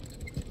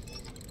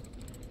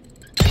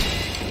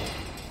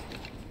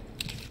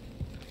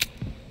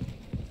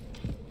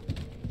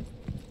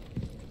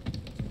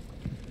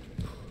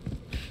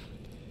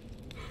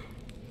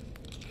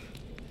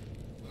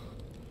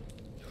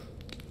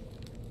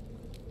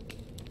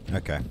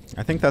 Okay,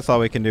 I think that's all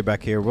we can do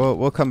back here.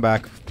 We'll come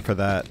back for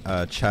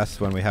that chest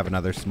when we have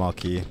another small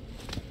key.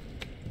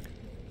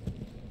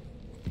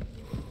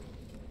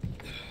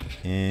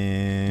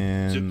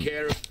 And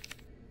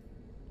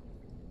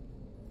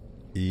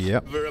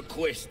yep.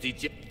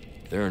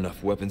 There are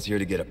enough weapons here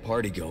to get a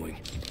party going.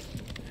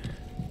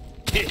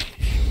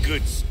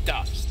 Good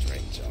stuff,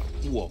 stranger.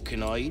 What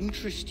can I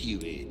interest you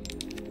in?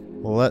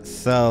 Let's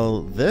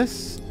sell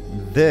this,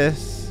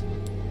 this,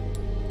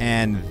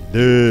 and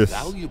this.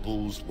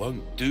 Valuables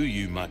won't do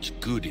you much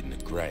good in the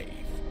grave.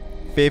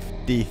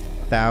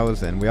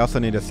 50,000. We also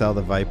need to sell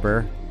the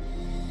Viper.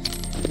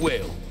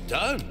 Well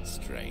done,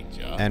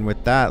 stranger. And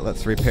with that,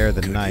 let's repair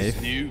the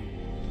knife. New.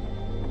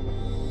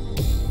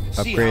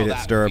 Upgrade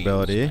its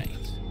durability. A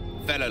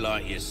fella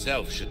like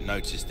yourself should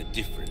notice the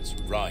difference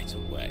right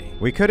away.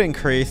 We could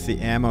increase the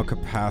ammo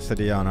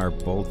capacity on our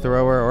bolt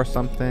thrower or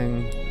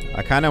something.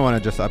 I kind of want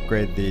to just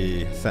upgrade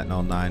the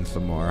Sentinel 9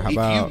 some more. How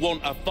about if you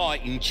want a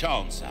fighting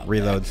chance out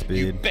reload there, speed?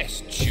 You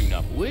best tune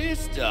up. We're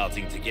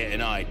starting to get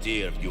an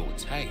idea of your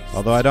taste.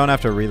 Although I don't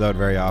have to reload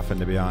very often,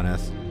 to be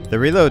honest. The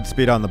reload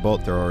speed on the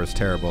bolt thrower is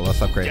terrible.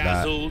 Let's upgrade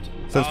Dazzled,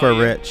 that. Since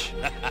we're rich.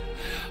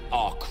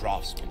 Our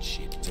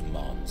craftsmanship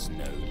demands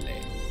no less.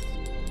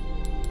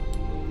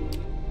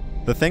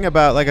 The thing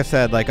about, like I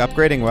said, like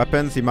upgrading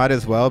weapons, you might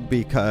as well,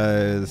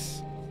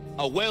 because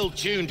a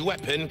well-tuned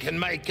weapon can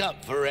make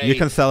up for a you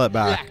can sell it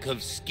back. lack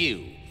of skill,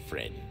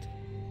 friend.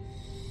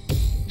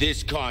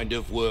 This kind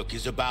of work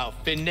is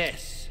about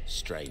finesse,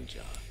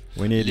 stranger.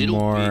 We need Little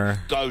more.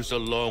 bit goes a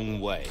long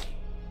way.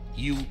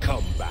 You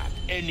come back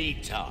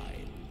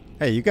anytime.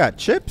 Hey, you got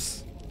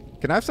chips?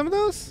 Can I have some of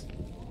those?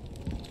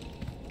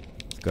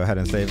 Let's go ahead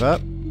and save up.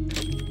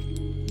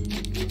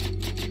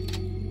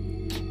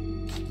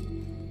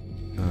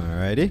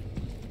 Alrighty.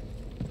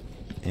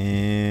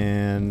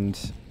 And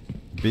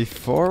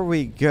before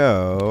we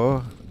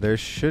go, there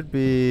should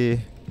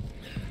be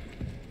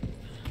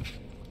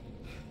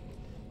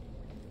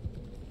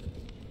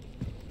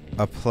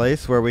a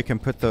place where we can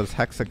put those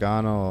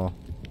hexagonal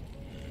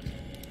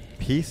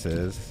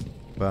pieces,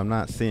 but I'm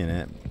not seeing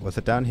it. Was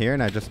it down here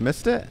and I just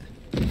missed it?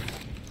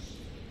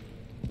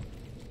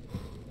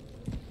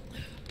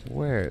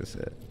 Where is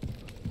it?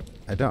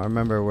 I don't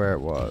remember where it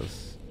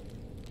was.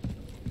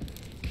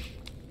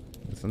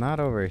 It's not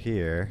over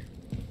here.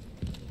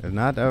 It's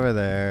not over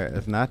there.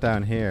 It's not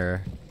down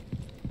here.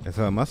 And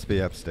so it must be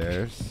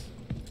upstairs.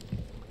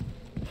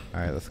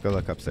 Alright, let's go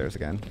look upstairs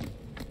again.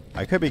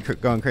 I could be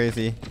going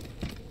crazy.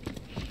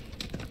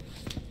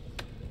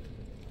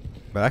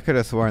 But I could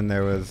have sworn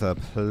there was a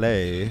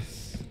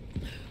place.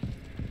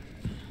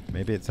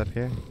 Maybe it's up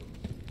here?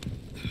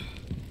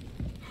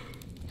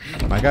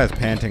 My guy's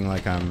panting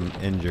like I'm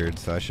injured,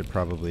 so I should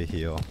probably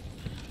heal.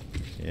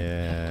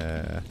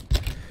 Yeah.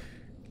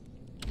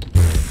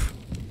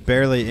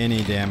 Barely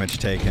any damage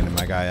taken, and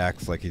my guy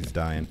acts like he's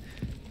dying.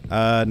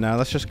 Now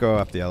let's just go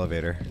up the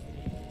elevator.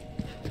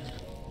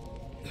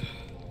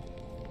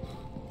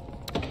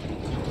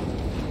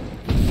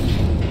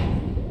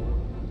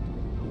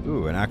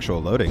 Ooh, an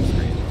actual loading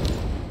screen.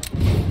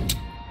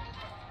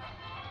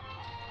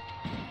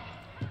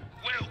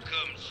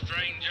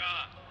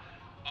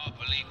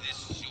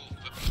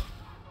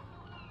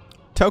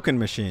 Token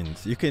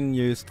machines. You can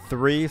use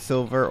 3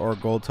 silver or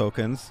gold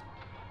tokens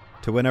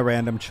to win a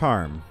random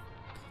charm.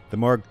 The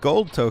more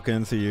gold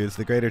tokens you use,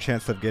 the greater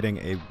chance of getting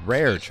a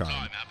rare charm.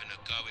 Time having a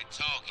go at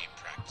target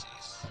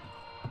practice.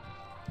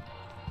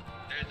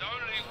 There's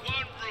only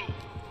one rule.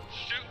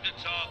 Shoot the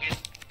target.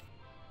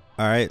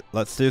 Alright,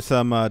 let's do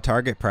some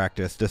target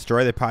practice.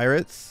 Destroy the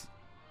pirates.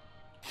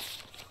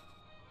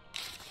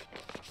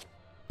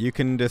 You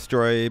can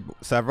destroy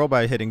several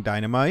by hitting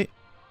dynamite.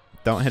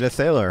 Don't hit a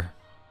sailor.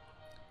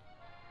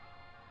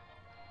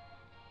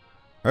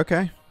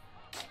 Okay. As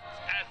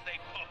they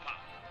pop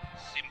up.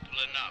 Simple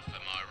enough,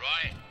 am I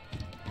right?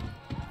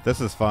 This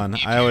is fun.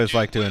 If I you always do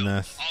like doing well,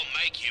 this. I'll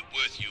make it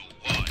worth your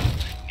while.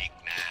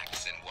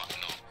 Knickknacks and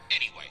whatnot.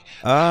 Anyway.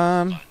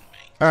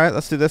 Alright,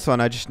 let's do this one.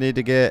 I just need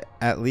to get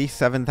at least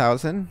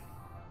 7,000.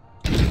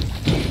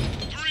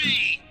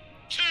 3,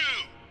 2,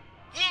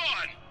 1,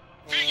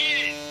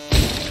 begin!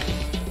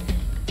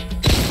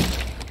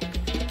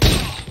 Oh,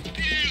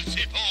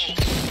 beautiful!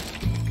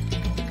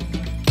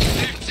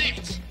 That's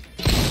it!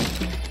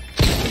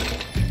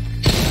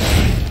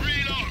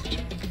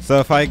 Reload! So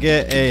if I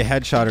get a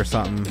headshot or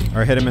something,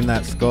 or hit him in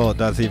that skull, it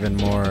does even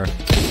more. That's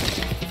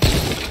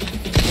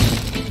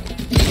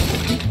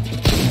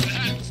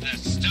the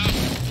stuff!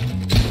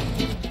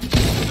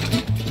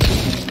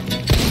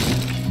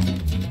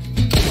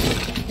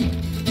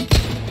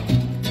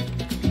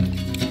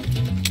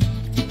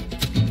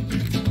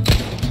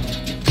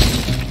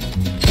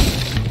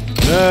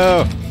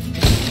 No!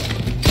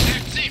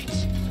 That's it!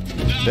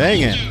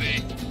 Dang it. That'll do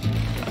it.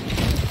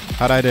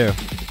 How'd I do?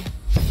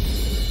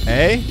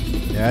 A?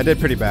 Yeah, I did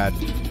pretty bad.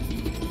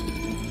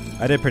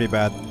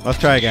 Let's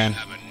try again.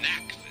 Have a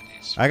knack for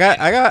this. I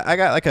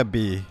got like a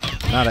B,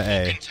 not an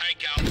A. Can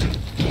take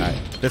out Alright,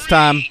 this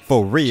time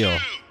for real.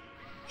 2,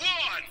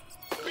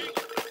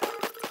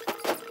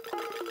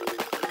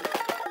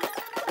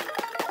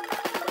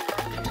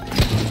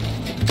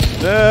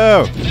 1.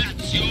 No!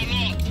 That's your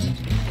lot.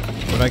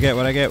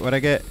 What'd I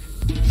get?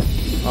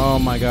 Oh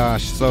my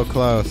gosh, so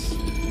close.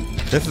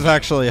 This is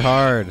actually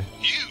hard.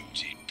 You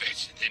did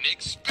better than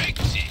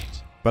expected.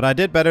 But I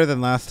did better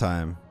than last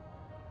time.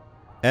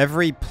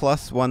 Every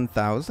plus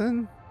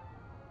 1,000?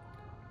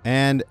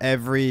 And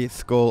every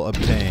skull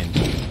obtained.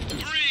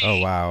 3, Oh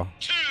wow.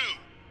 2,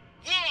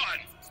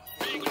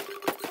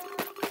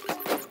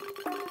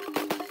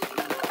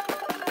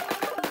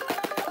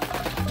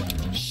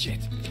 1. Shit.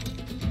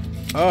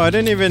 Oh, I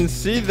didn't even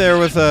see there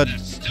was a...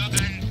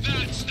 And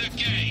that's the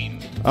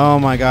game. Oh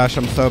my gosh,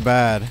 I'm so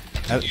bad.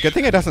 Good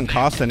thing it doesn't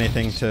cost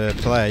anything to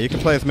play. You can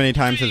play as many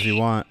times as you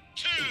want.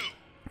 2,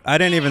 I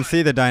didn't even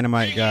see the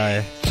dynamite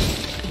guy.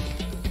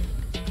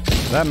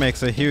 That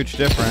makes a huge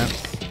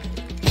difference.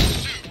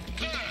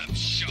 superb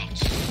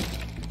shot.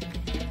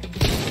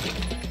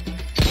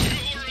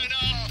 You're an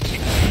artist.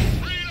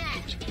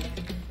 Reload.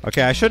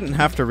 Okay, I shouldn't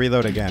have to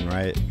reload again,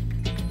 right?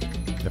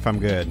 If I'm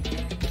good.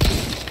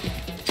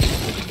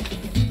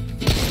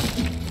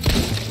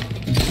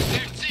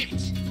 That's it.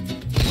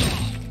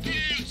 Oh,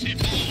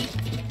 beautiful.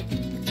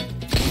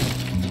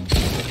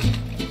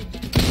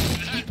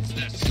 That's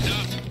the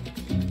stuff.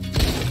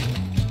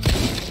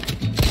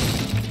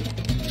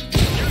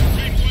 You've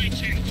been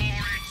waiting for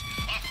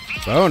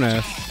it.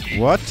 Bonus?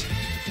 What?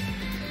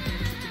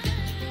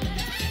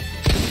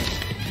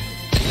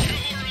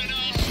 You're an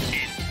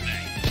artist,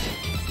 mate.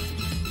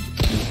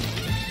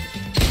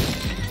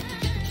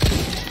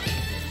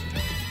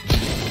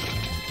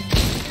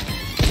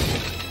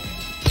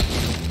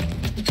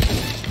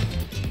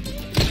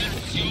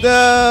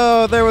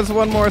 No, there was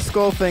one more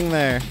skull thing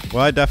there.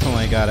 Well, I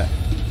definitely got it.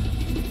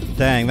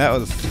 Dang, that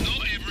was...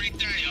 Not every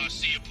day I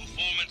see a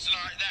performance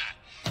like that.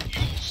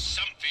 You're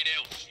something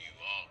else, you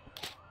are.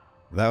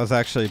 That was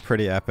actually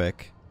pretty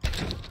epic.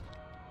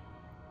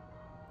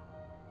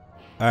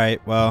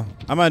 Alright, well,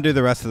 I'm gonna do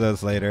the rest of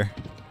those later.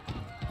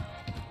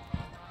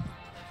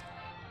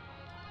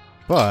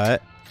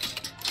 But,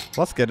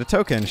 let's get a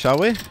token, shall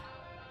we?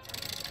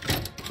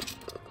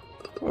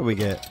 What do we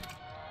get?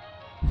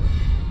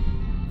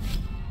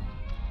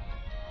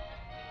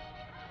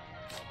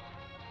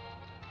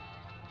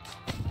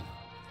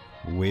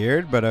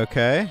 Weird, but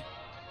okay.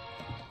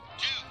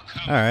 Do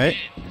come Alright.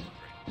 in.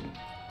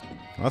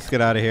 Let's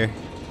get out of here.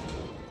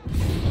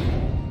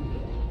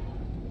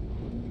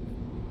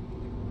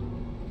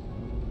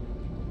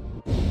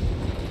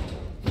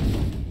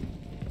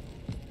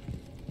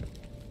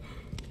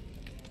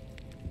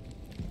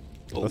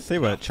 Let's see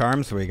what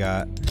charms we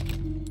got.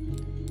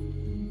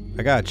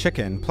 I got a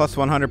chicken, plus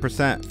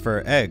 100%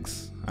 for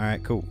eggs.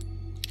 Alright, cool.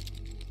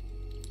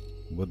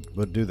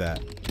 We'll do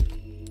that.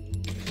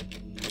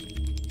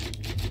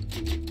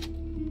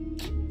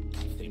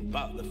 Nothing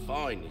but the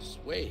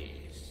finest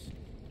ways.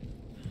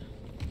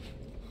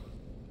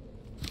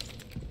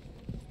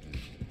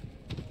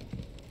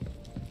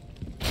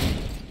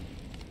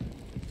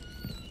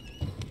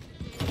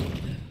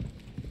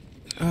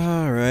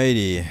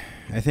 Alrighty.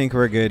 I think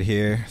we're good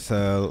here,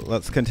 so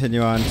let's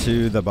continue on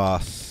to the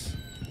boss.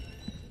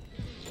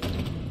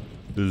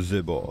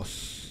 The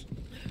boss.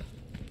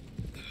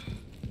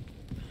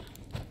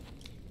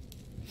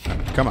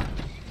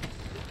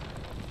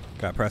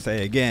 Gotta press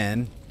A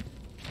again.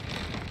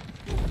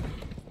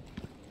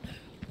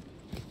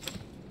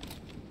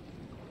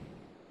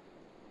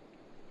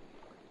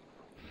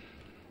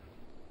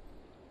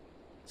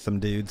 Some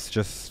dudes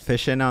just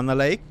fishing on the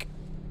lake.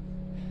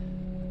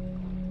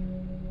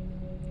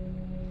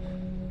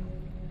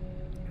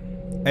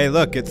 Hey,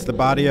 look, it's the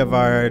body of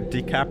our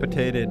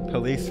decapitated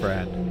police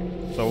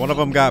friend. So one of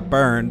them got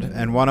burned,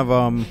 and one of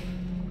them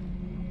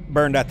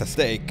burned at the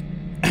stake,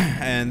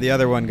 and the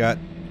other one got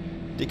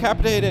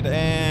decapitated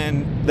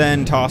and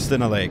then tossed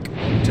in a lake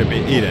to be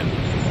eaten. What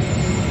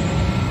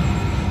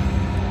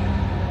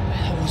the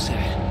hell was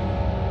that?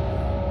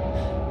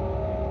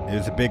 It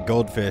was a big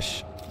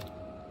goldfish.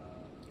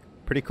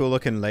 Pretty cool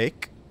looking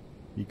lake.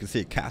 You can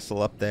see a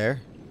castle up there.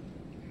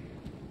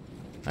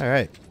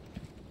 Alright.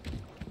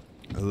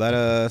 Let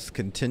us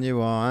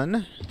continue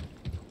on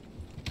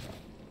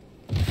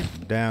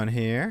down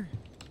here.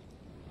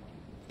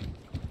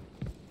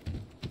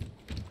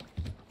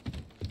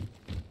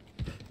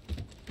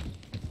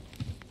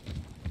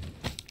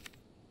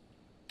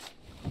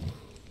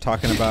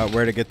 Talking about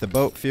where to get the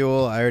boat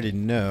fuel, I already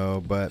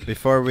know, but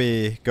before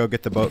we go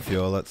get the boat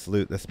fuel, let's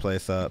loot this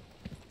place up.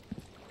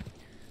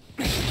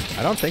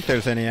 I don't think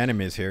there's any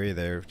enemies here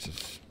either, which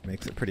just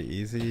makes it pretty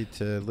easy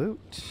to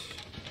loot.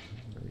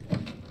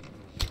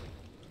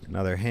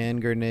 Another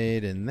hand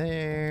grenade in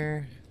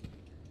there.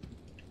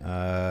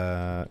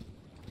 I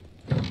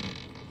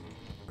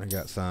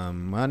got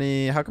some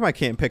money. How come I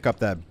can't pick up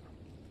that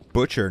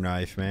butcher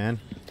knife, man?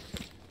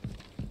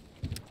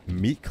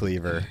 Meat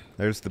cleaver.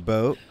 There's the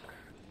boat.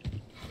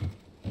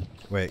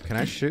 Wait, can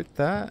I shoot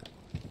that?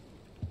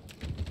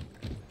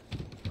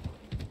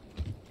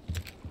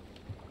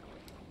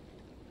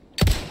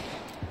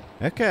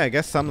 Okay, I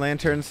guess some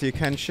lanterns you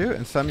can shoot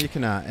and some you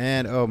cannot.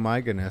 And oh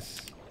my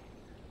goodness.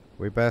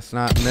 We best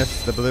not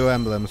miss the blue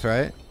emblems,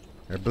 right?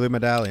 Or blue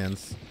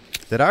medallions.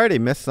 Did I already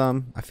miss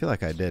some? I feel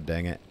like I did,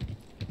 dang it.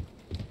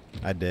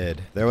 I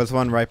did. There was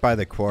one right by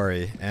the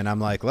quarry, and I'm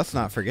like, let's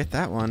not forget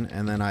that one,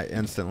 and then I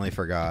instantly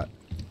forgot.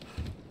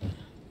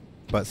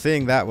 But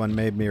seeing that one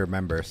made me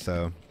remember,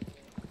 so...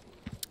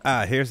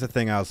 Ah, here's the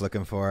thing I was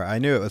looking for. I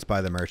knew it was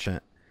by the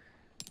merchant.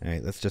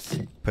 Alright, let's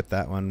just put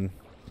that one,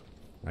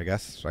 I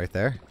guess, right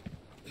there.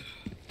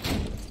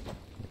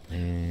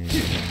 And...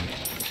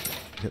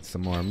 get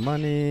some more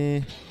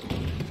money.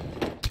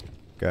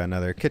 Got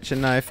another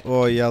kitchen knife.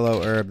 Oh,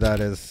 yellow herb. That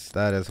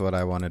is what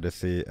I wanted to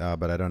see.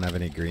 But I don't have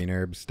any green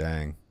herbs.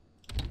 Dang.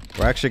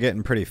 We're actually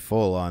getting pretty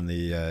full on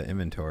the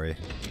inventory.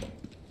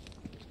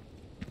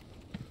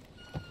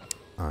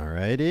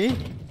 Alrighty.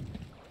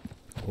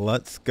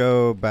 Let's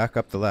go back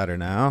up the ladder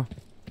now.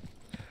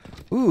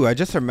 Ooh, I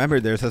just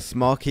remembered there's a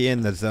small key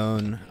in the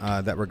zone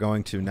that we're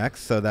going to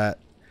next. So that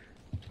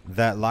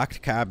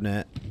locked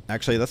cabinet.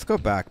 Actually, let's go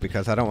back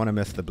because I don't want to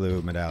miss the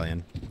blue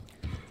medallion.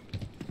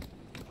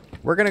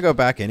 We're going to go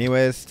back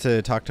anyways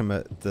to talk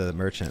to the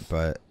merchant,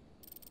 but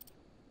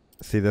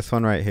see this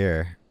one right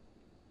here.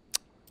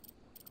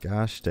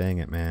 Gosh dang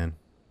it, man.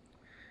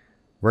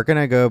 We're going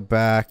to go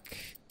back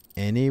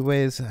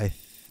anyways.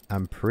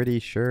 I'm pretty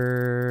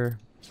sure.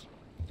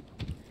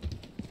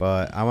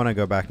 But I want to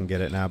go back and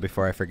get it now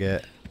before I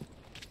forget.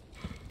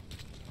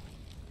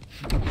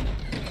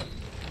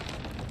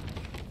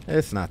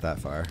 It's not that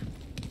far.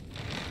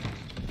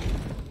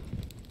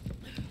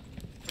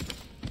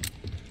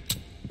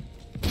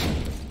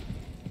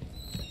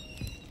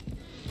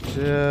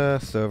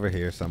 Just over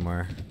here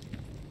somewhere.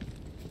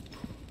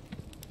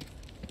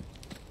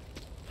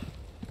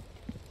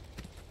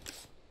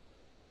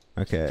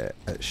 Okay,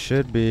 it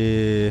should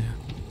be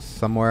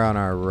somewhere on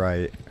our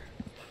right.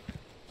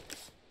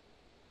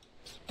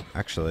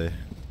 Actually.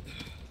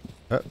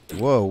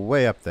 Whoa,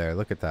 way up there.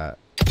 Look at that.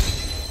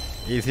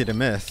 Easy to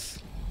miss.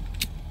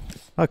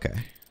 Okay.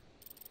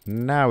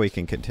 Now we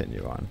can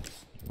continue on.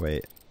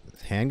 Wait.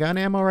 Handgun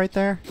ammo right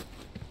there?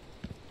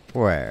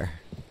 Where?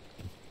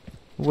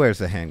 Where's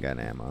the handgun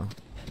ammo?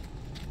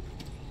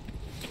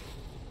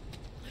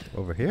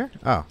 Over here?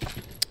 Oh.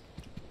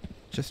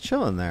 Just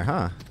chilling there,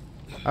 huh?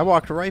 I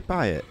walked right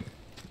by it.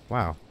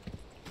 Wow.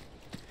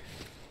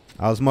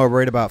 I was more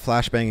worried about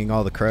flashbanging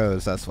all the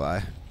crows, that's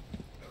why.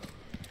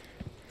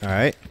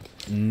 Alright.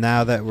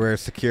 Now that we're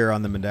secure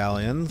on the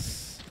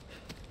medallions,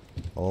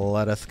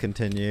 let us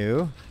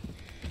continue.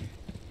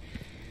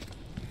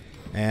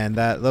 And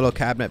that little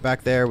cabinet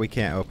back there we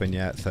can't open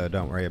yet, so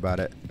don't worry about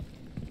it.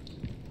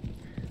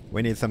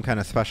 We need some kind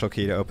of special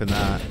key to open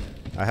that.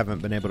 I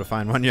haven't been able to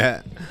find one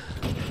yet.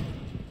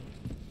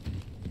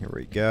 Here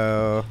we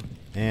go.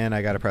 And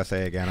I gotta press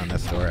A again on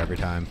this door every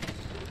time.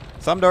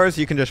 Some doors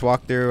you can just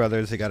walk through,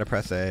 others you gotta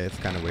press A. It's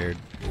kind of weird.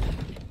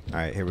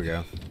 Alright, here we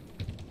go.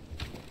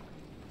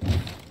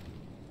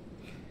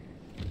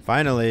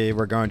 Finally,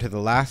 we're going to the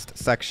last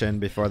section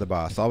before the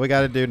boss. All we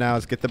gotta do now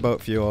is get the boat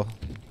fuel.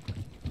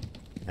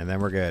 And then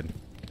we're good.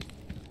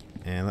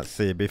 And let's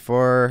see,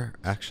 before...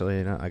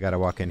 Actually, no, I gotta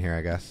walk in here,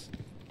 I guess.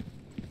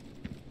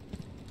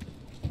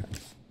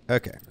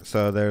 Okay,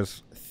 so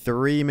there's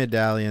 3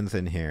 medallions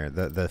in here,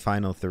 the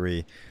final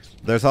 3.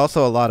 There's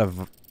also a lot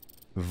of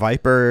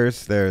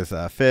vipers. There's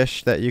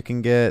fish that you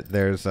can get.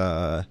 There's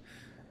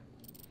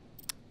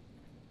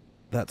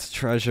that's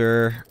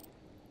treasure.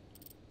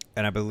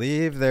 And I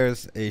believe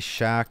there's a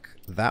shack.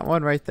 That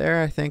one right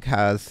there, I think,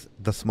 has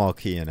the small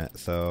key in it.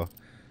 So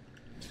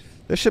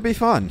this should be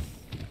fun.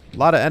 A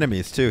lot of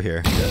enemies too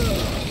here.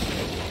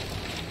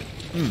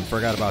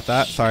 Forgot about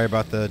that. Sorry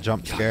about the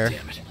jump scare.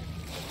 Damn it.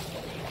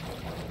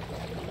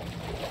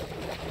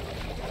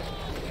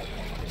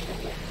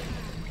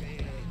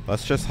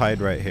 Let's just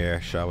hide right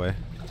here, shall we?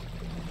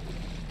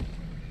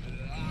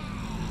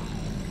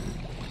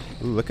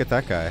 Ooh, look at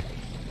that guy.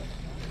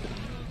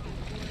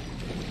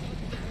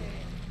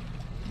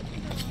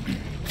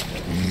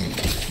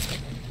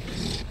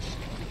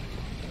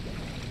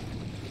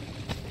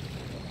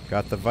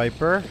 Got the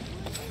Viper.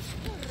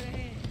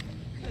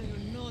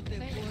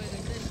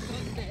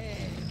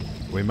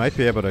 We might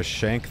be able to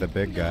shank the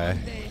big guy.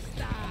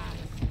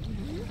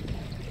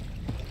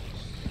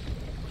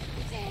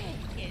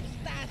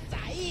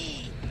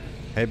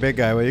 Hey, big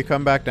guy, will you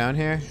come back down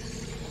here?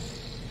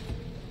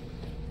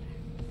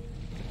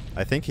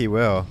 I think he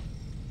will.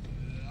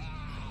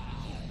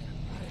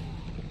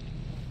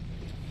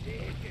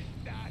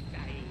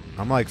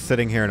 I'm like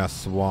sitting here in a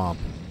swamp.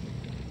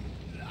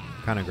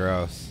 Kind of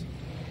gross.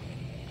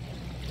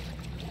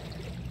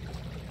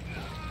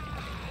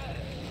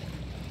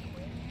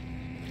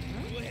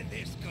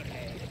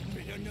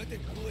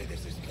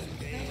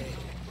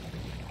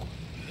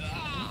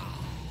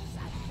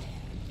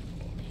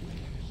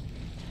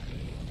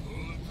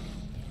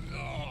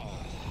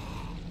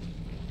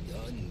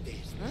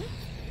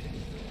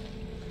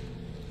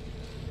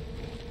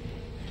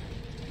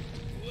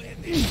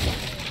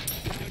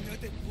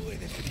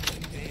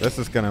 This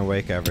is gonna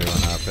wake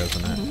everyone up,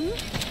 isn't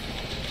it?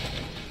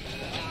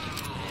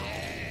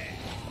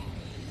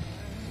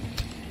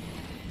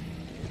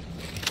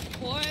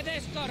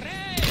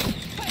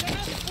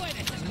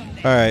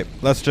 Alright,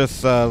 let's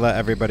just let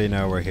everybody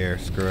know we're here.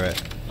 Screw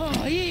it.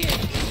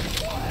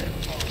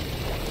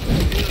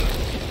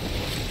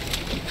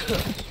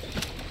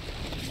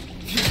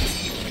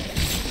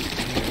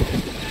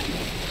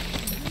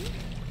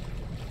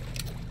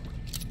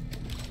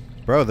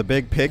 Bro, the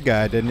big pig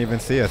guy didn't even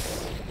see us.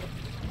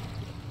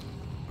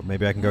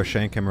 Maybe I can go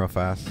shank him real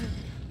fast.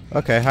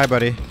 Okay, hi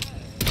buddy.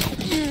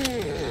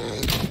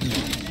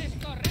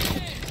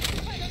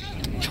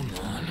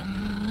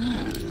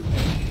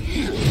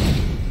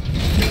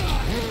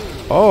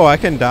 Oh, I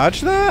can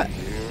dodge that?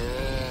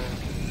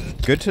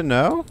 Good to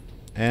know.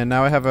 And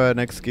now I have an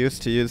excuse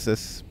to use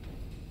this.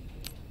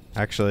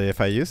 Actually,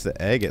 if I use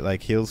the egg, it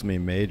like heals me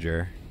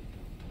major.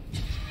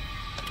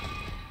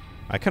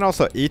 I can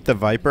also eat the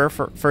Viper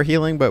for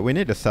healing, but we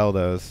need to sell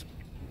those.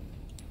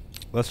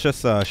 Let's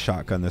just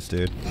shotgun this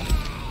dude.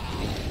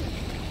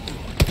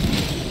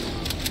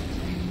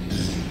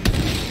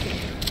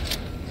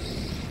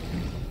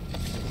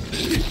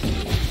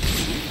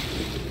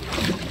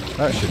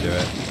 That should do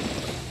it.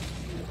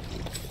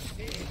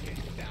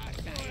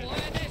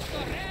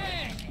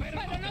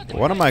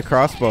 One of my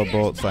crossbow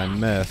bolts I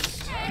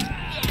missed.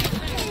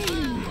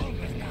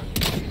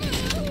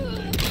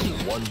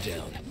 One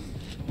down.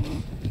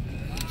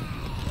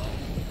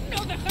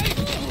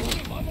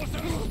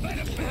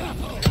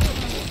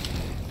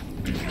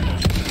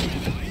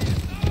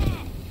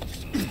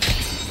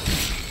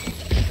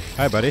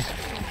 Hi, buddy.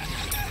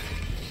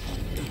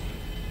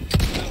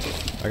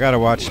 I gotta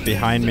watch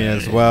behind me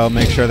as well.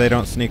 Make sure they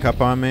don't sneak up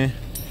on me.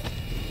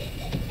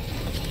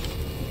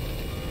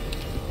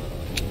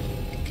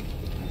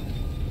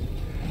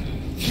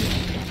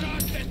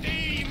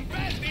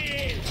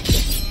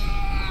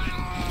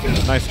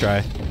 Nice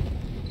try.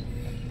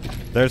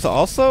 There's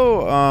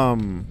also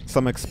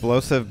some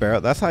explosive barrel.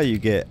 That's how you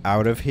get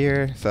out of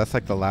here. So that's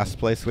like the last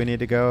place we need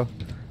to go.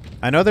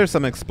 I know there's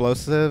some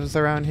explosives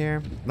around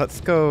here. Let's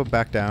go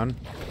back down.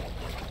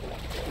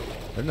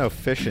 There's no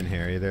fish in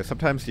here either.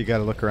 Sometimes you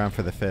gotta look around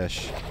for the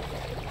fish.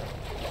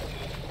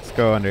 Let's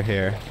go under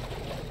here.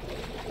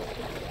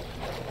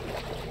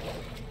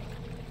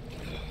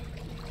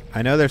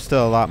 I know there's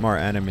still a lot more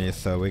enemies,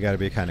 so we gotta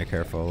be kind of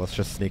careful. Let's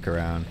just sneak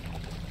around.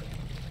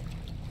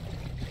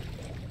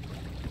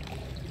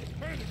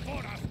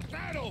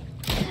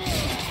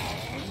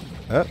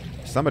 Oh,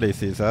 somebody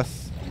sees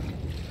us.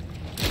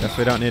 Guess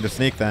we don't need to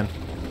sneak then.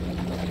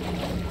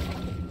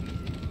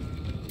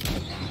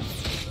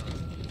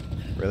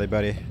 Really,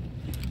 buddy?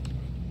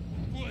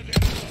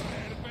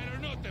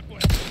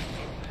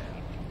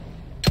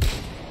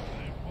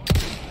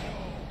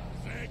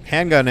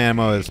 Handgun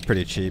ammo is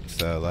pretty cheap,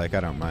 so like I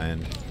don't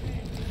mind.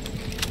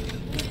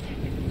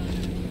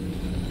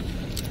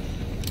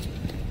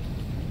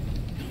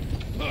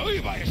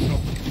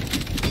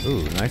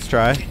 Ooh, nice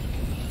try.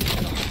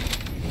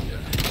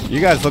 You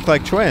guys look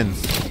like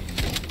twins.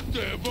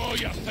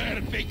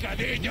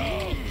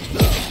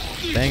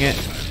 Dang it.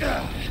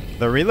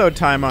 The reload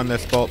time on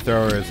this bolt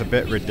thrower is a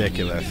bit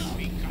ridiculous.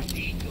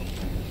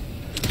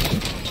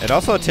 It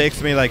also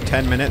takes me like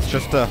 10 minutes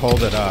just to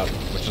hold it up,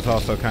 which is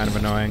also kind of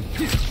annoying.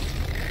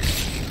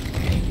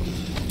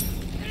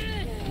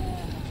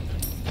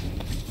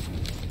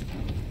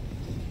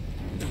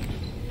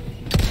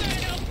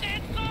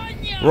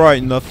 Right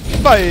in the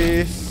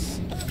face.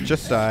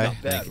 Just die.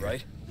 Not bad,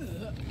 right?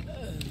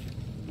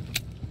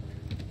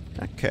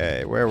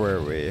 Okay, where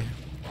were we?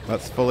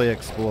 Let's fully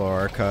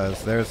explore,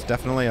 because there's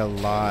definitely a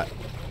lot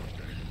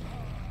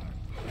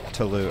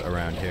to loot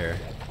around here.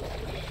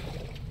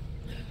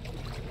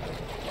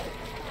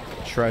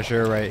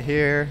 Treasure right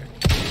here.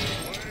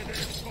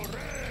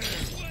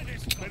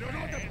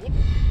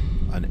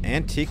 An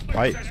antique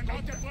bike.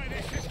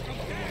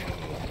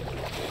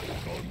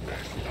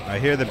 I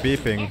hear the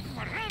beeping.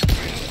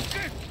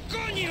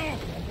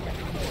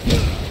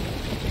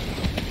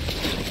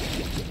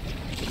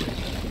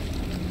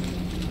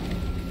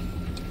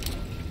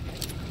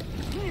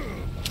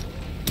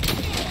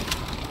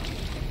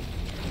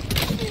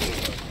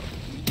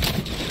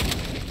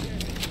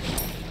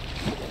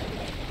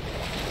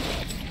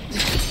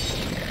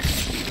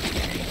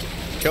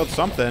 Killed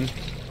something.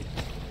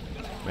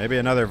 Maybe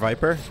another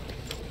viper.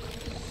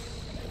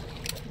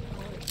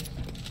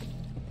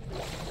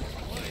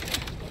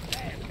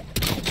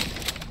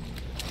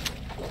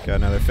 Got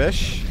another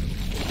fish.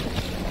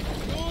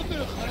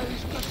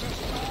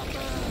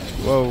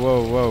 Whoa,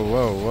 whoa, whoa,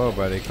 whoa, whoa,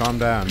 buddy. Calm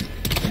down.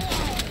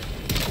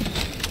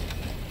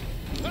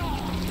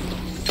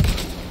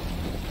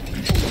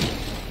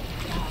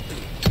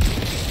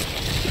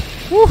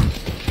 Woo!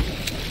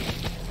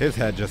 His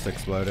head just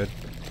exploded.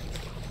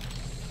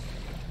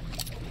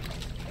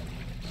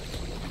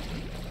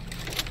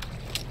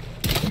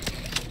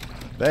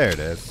 There it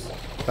is.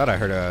 Thought I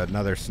heard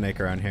another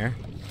snake around here.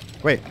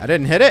 Wait, I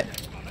didn't hit it?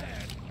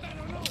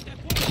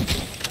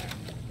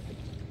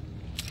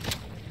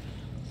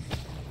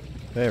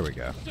 There we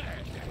go.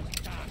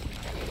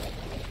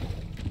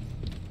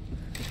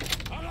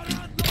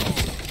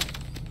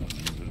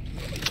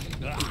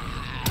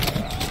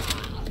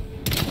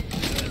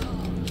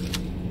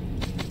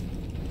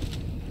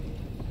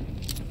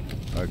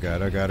 Oh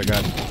god, oh god, oh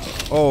god.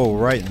 Oh,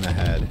 right in the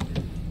head.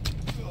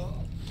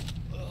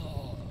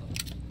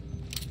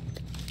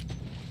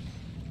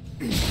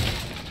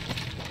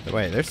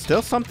 Wait, there's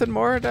still something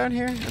more down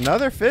here?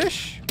 Another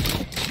fish?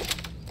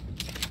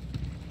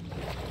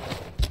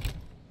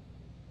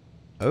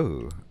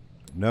 Oh,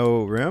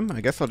 no room?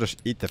 I guess I'll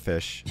just eat the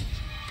fish.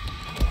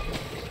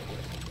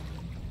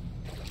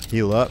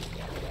 Heal up.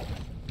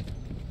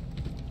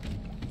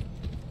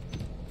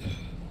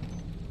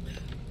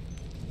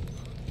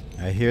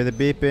 I hear the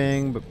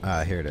beeping,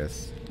 but here it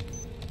is.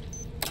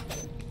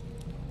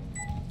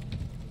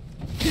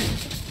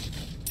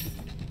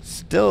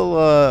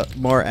 Still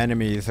more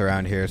enemies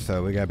around here,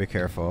 so we gotta be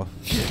careful.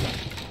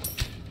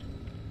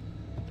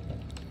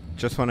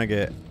 Just want to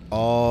get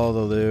all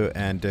the loot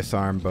and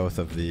disarm both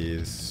of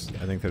these.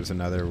 I think there's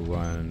another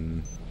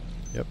one.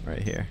 Yep,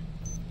 right here.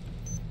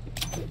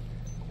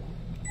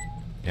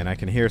 And I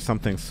can hear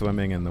something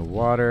swimming in the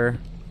water.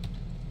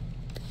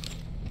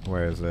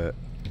 Where is it?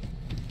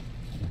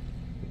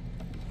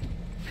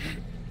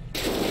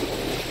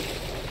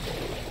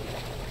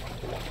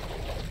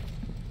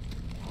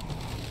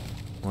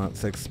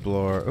 Let's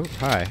explore. Oh,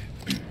 hi.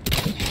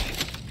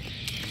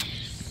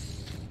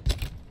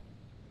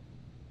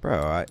 Bro,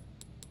 are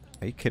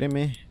you kidding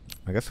me?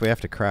 I guess we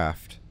have to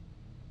craft.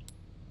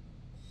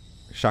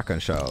 Shotgun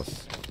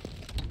shells.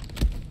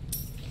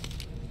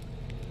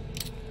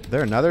 Is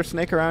there another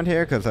snake around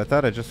here? Because I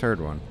thought I just heard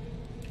one.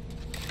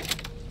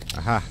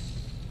 Aha.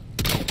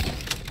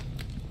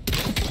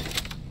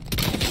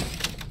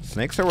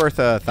 Snakes are worth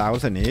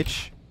 1,000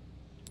 each.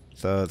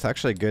 So it's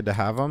actually good to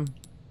have them.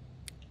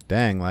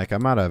 Dang, like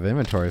I'm out of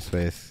inventory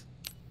space.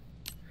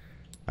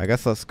 I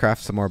guess let's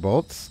craft some more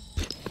bolts.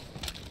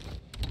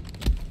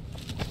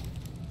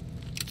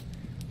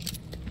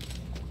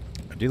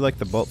 I do like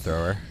the bolt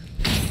thrower.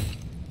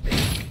 I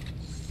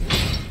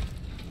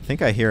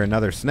think I hear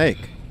another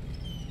snake.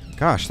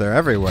 Gosh, they're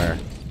everywhere.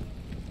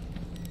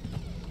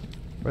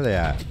 Where are they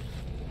at?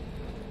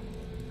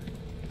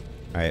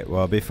 Alright,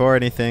 well before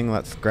anything,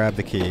 let's grab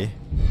the key.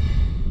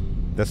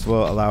 This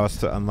will allow us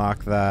to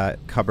unlock that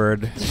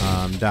cupboard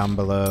down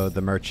below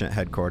the merchant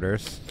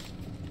headquarters.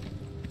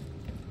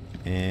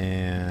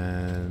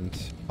 And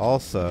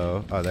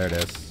also, oh, there it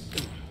is.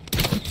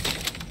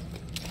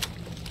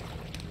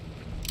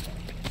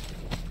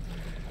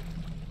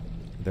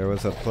 There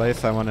was a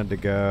place I wanted to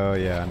go,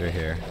 yeah, under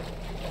here.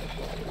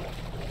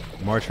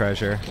 More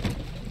treasure.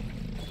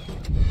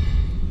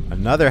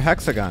 Another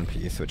hexagon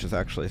piece, which is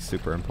actually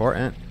super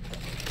important.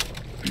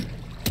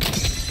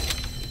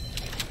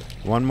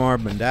 One more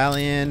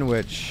medallion,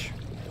 which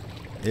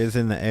is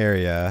in the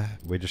area.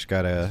 We just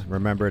gotta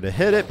remember to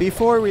hit it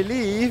before we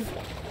leave.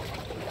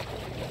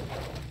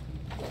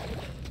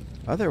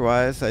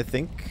 Otherwise, I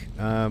think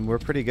we're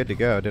pretty good to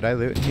go. Did I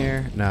loot in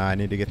here? No, I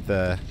need to get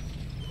the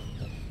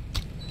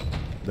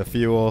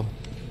fuel.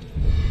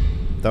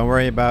 Don't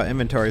worry about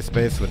inventory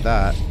space with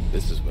that.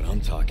 This is what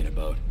I'm talking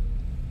about.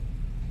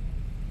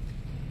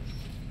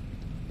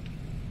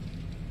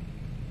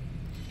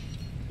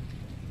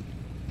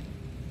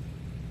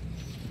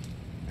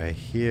 I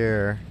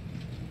hear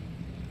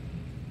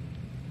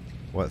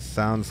what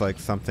sounds like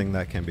something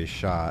that can be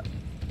shot.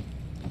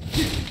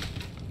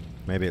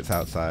 Maybe it's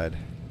outside.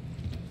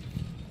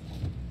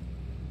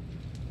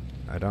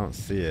 I don't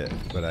see it,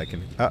 but I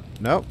can... Oh,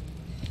 nope.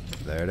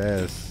 There it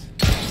is.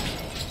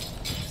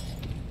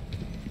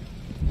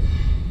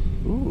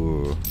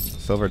 Ooh,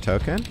 silver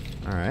token?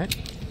 Alright.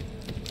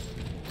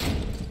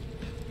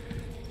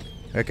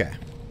 Okay.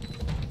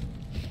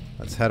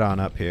 Let's head on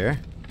up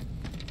here.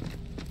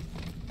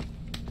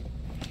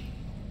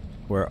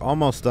 We're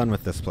almost done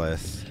with this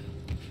place.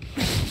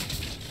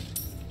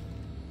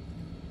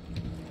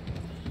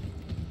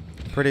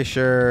 Pretty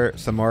sure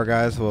some more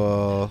guys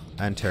will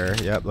enter.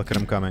 Yep, look at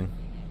them coming.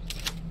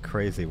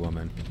 Crazy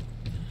woman.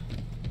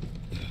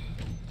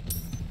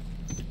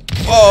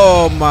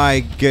 Oh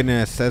my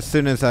goodness. As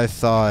soon as I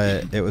saw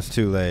it, it was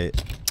too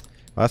late.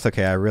 Well, that's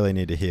okay. I really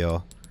need to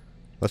heal.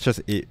 Let's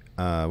just eat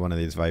one of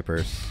these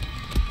vipers.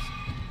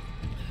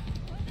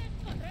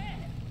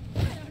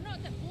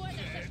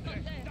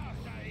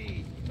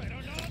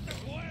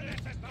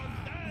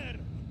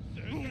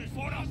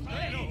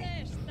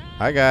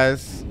 Hi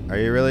guys. Are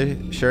you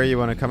really sure you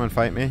want to come and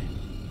fight me?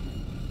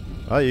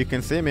 Well, you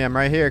can see me. I'm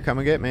right here. Come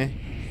and get me.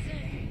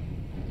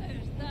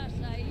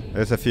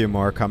 There's a few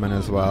more coming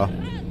as well.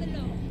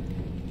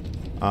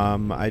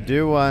 I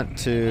do want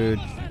to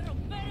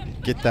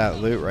get that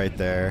loot right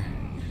there.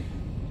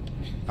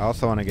 I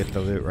also want to get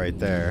the loot right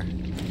there.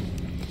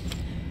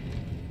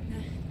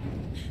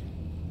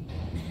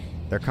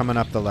 They're coming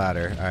up the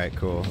ladder. Alright,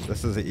 cool.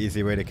 This is an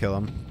easy way to kill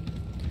them.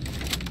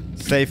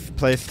 Safe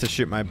place to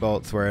shoot my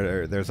bolts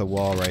where there's a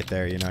wall right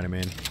there, you know what I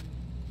mean?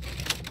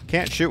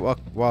 Can't shoot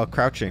while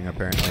crouching,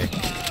 apparently.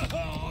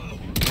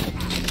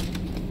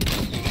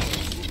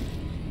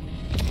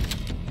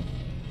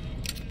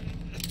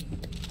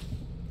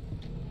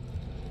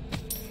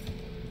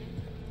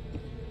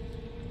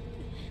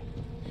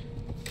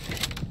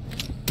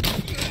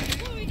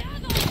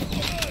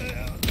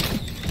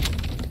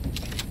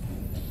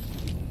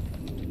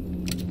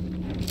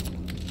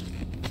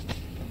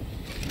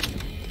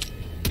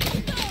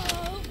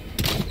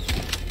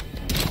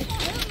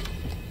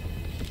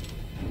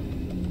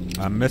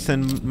 I'm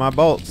missing my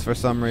bolts for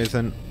some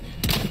reason.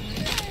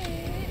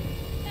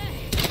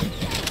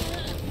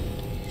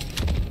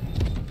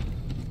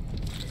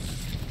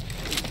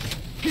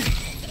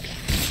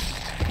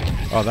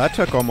 Oh, that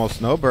took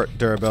almost no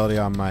durability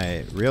on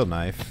my real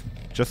knife.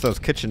 Just those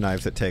kitchen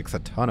knives, it takes a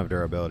ton of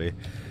durability.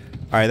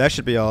 Alright, that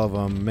should be all of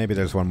them. Maybe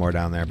there's one more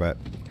down there, but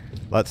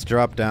let's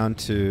drop down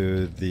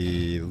to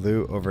the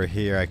loot over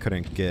here I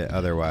couldn't get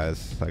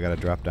otherwise. So I gotta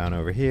drop down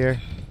over here.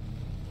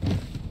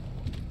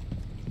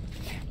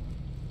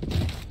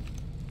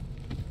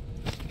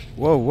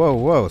 Whoa, whoa,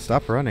 whoa.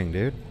 Stop running,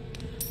 dude.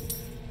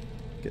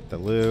 Get the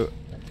loot.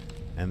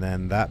 And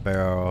then that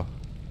barrel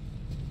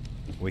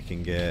we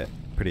can get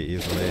pretty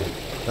easily.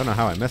 Don't know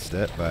how I missed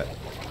it, but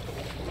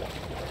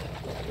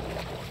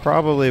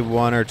probably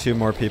one or two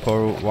more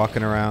people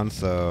walking around,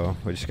 so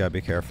we just gotta be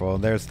careful.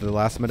 There's the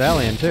last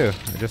medallion, too.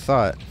 I just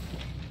saw it.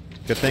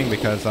 Good thing,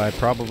 because I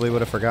probably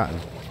would have forgotten.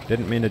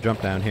 Didn't mean to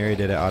jump down here. He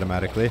did it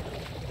automatically.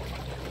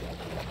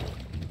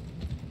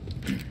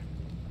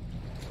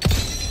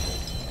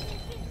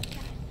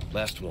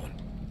 Last one.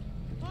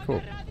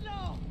 Cool.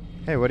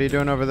 Hey, what are you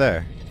doing over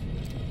there?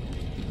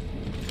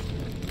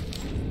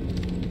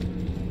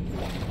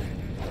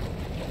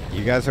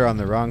 You guys are on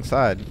the wrong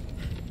side.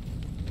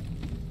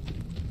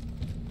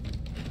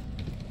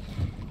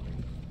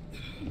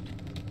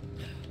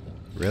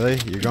 Really?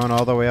 You're going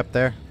all the way up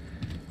there?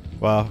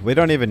 Well, we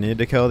don't even need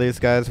to kill these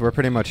guys. We're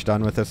pretty much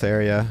done with this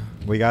area.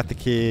 We got the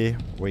key.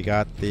 We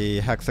got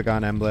the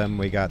hexagon emblem.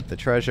 We got the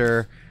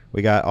treasure.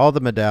 We got all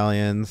the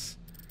medallions.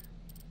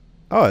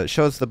 Oh, it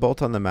shows the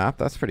bolt on the map.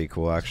 That's pretty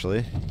cool,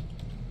 actually.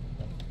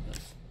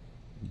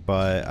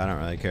 But I don't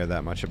really care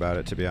that much about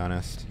it, to be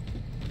honest.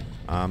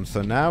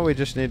 So now we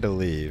just need to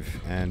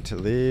leave. And to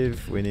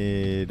leave, we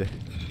need...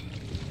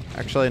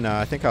 Actually, no,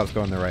 I think I was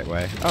going the right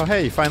way. Oh,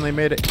 hey, you finally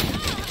made it.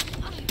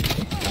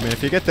 I mean,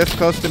 if you get this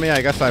close to me,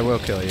 I guess I will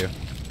kill you.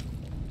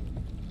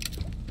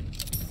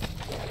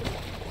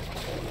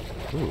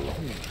 Ooh.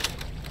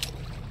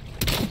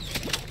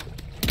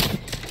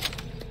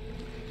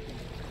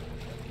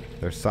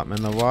 There's something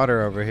in the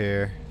water over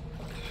here.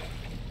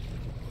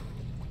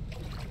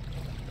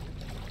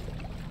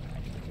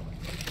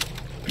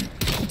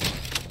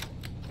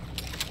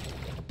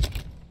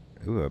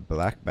 Ooh, a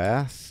black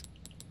bass.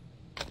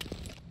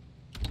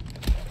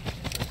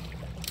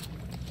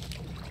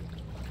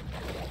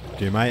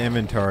 Dude, my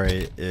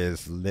inventory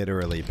is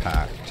literally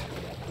packed.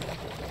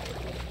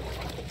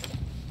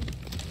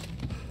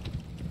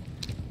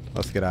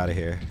 Let's get out of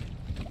here.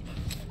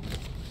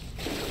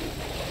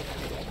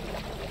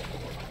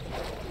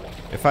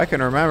 If I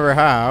can remember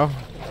how.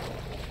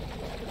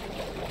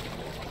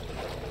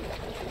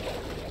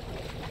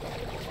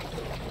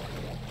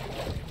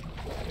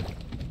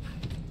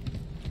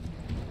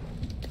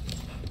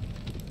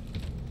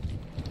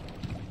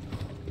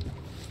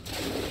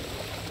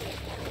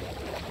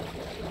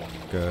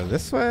 Go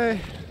this way.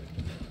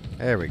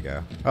 There we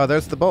go. Oh,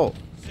 there's the bolt.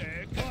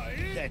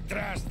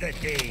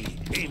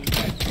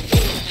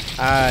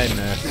 I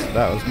missed.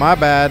 That was my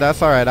bad.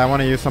 That's alright. I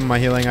want to use some of my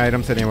healing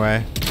items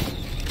anyway.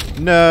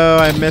 No,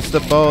 I missed the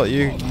bolt.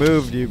 You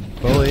moved, you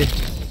bully.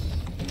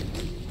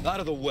 Out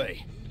of the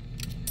way.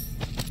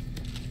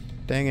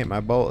 Dang it, my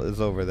bolt is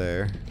over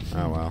there.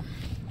 Oh well.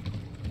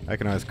 I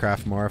can always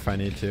craft more if I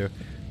need to.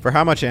 For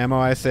how much ammo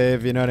I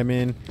save, you know what I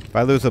mean? If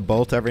I lose a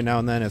bolt every now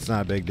and then, it's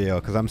not a big deal.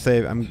 Because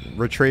I'm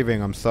retrieving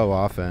them so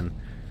often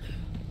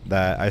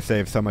that I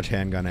save so much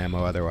handgun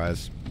ammo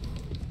otherwise.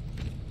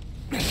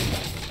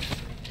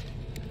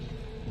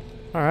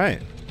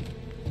 Alright.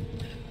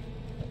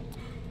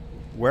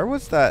 Where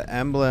was that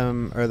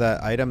emblem or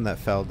that item that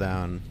fell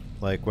down?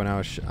 Like when I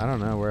was... I don't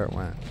know where it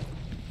went.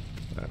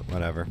 But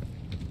whatever.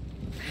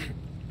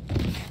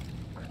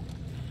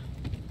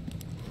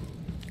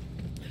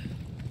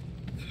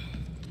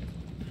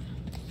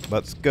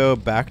 Let's go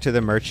back to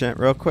the merchant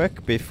real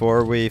quick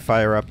before we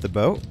fire up the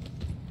boat.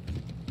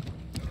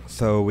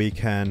 So we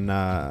can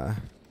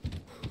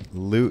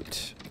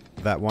loot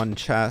that one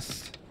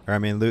chest. Or I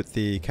mean loot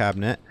the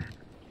cabinet.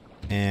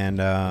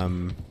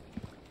 And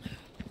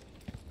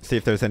see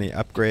if there's any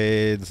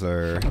upgrades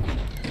or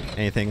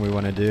anything we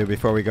want to do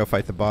before we go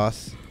fight the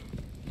boss.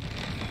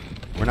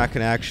 We're not going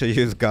to actually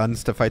use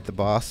guns to fight the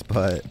boss,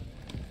 but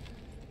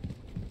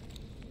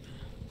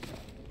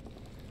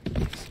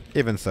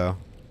even so.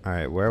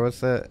 Alright, where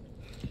was it?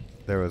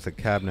 There was a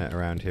cabinet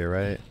around here,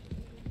 right?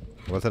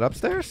 Was it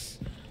upstairs?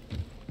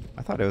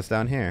 I thought it was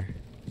down here.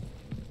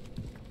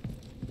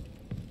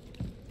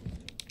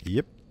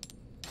 Yep.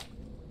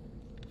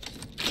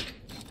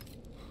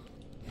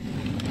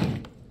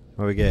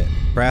 What do we get?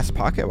 Brass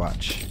pocket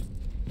watch.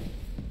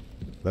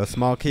 Those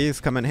small keys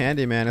come in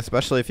handy, man,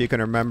 especially if you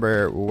can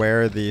remember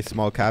where the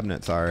small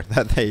cabinets are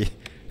that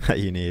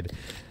you need.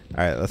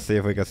 Alright, let's see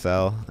if we can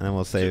sell, and then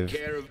we'll save.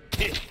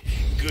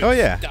 Oh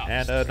yeah,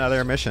 and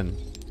another mission.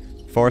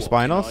 4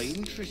 spinals.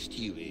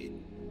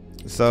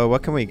 So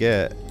what can we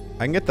get?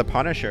 I can get the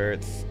Punisher.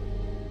 It's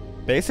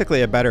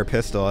basically a better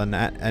pistol, and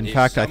in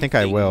fact, I think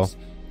I will.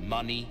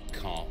 Money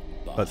can't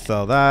buy. Let's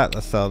sell that.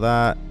 Let's sell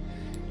that.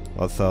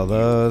 Let's sell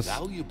those.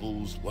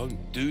 Valuables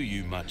won't do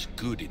you much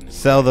good in the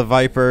Sell the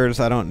Vipers.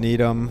 I don't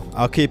need them.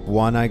 I'll keep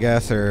one, I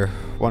guess, or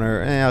one,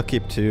 or I'll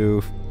keep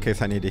 2 in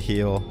case I need to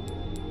heal.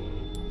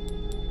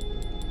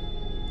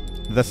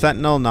 The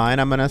Sentinel 9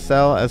 I'm going to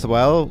sell as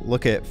well.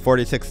 Look at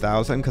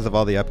 46,000 because of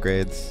all the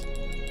upgrades.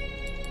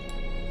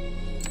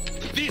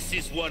 This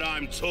is what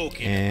I'm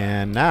talking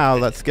and now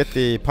let's get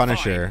the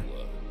Punisher.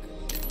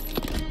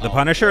 The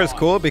Punisher is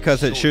cool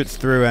because it shoots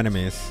through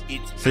enemies.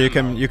 So you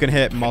can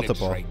hit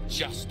multiple.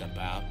 Just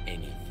about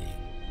anything.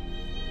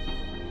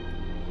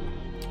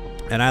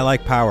 And I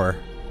like power.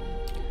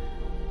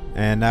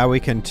 And now we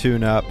can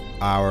tune up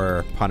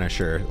our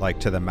Punisher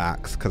like to the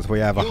max because we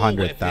have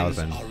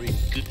 100,000.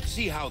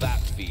 See how that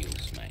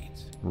feels, mate.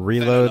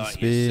 Reload Like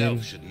speed.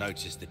 yourself should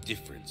notice the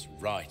difference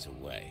right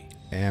away.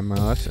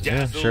 Ammo.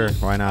 Yeah, sure.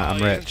 Why not?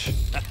 I'm rich.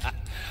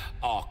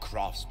 Our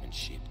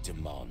craftsmanship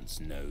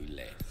demands no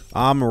less.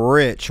 I'm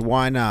rich.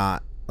 Why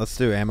not? Let's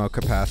do ammo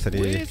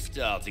capacity. We're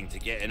starting to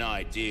get an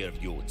idea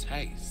of your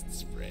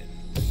tastes, friend.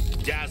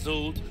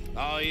 Dazzled,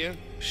 are you?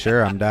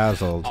 Sure, I'm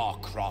dazzled. Our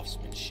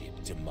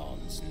craftsmanship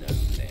demands no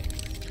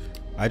less.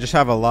 I just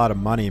have a lot of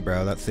money,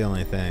 bro. That's the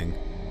only thing.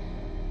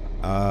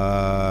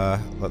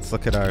 Let's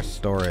look at our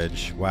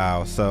storage.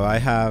 Wow. So I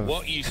have...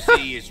 What you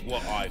see is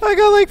what I've... I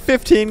got like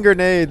 15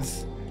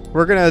 grenades.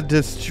 We're gonna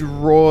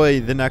destroy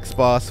the next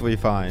boss we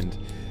find.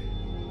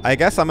 I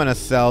guess I'm gonna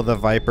sell the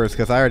Vipers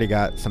because I already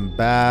got some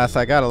bass.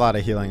 I got a lot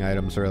of healing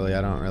items, really.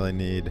 I don't really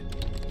need...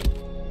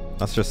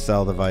 Let's just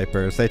sell the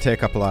Vipers. They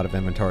take up a lot of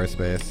inventory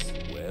space.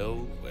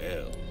 Well,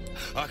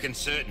 I can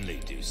certainly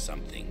do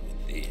something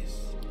with this.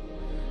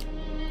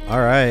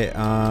 Alright,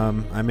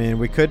 I mean,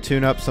 we could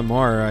tune up some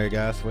more, I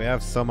guess. We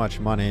have so much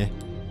money.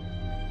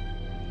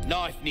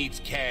 Knife needs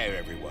care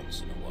every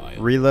once in a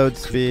while. Reload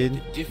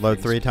speed. Load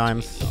 3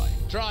 times.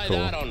 Try Cool.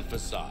 that on for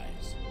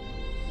size.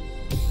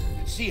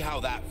 See how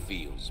that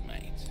feels,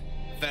 mate.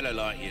 A fella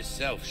like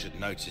yourself should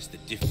notice the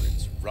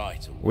difference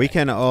right away. We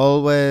can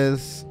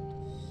always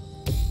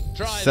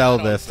Try sell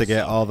that on this for to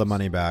get all the size.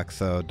 money back,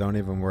 so don't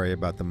even worry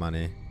about the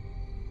money.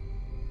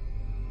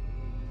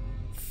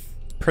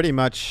 Pretty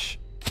much,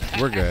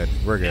 we're good.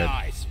 We're good.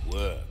 Nice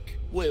work.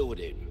 Wield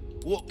him.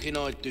 What can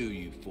I do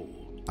you for?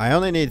 I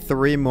only need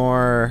 3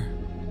 more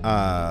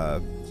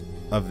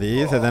of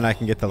these, and then I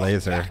can get the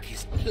laser. Back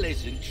is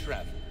pleasant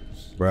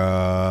travels.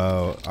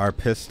 Bro, our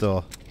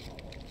pistol.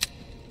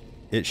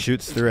 It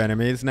shoots through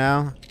enemies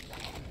now.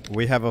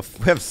 We have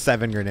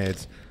 7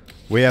 grenades.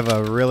 We have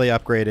a really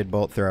upgraded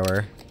bolt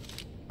thrower.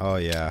 Oh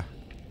yeah.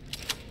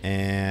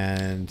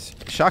 And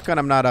shotgun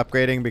I'm not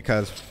upgrading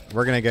because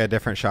we're gonna get a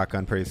different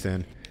shotgun pretty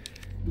soon.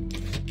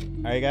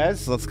 Alright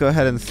guys, let's go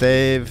ahead and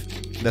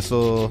save. This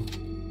will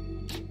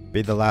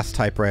be the last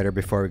typewriter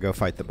before we go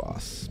fight the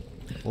boss.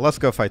 Let's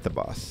go fight the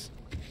boss.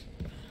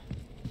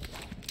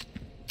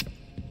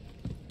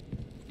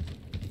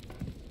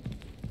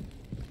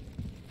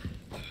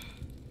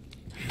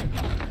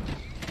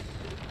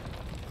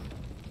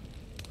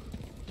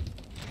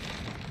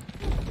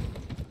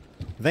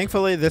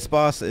 Thankfully, this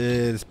boss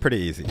is pretty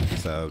easy,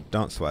 so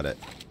don't sweat it.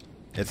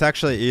 It's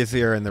actually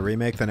easier in the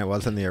remake than it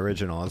was in the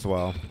original as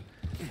well,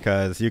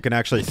 because you can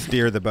actually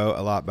steer the boat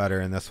a lot better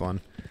in this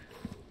one.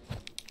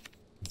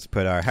 Let's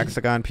put our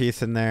hexagon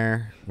piece in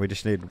there. We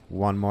just need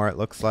one more, it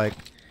looks like.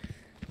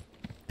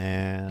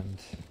 And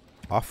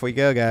off we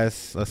go,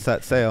 guys. Let's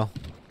set sail.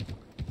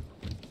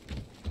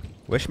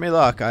 Wish me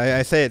luck.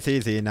 I say it's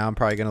easy. Now I'm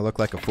probably going to look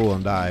like a fool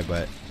and die,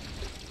 but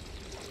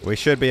we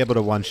should be able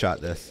to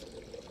one-shot this.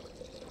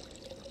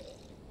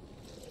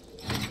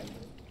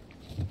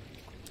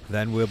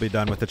 Then we'll be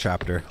done with the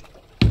chapter.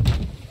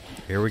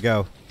 Here we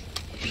go.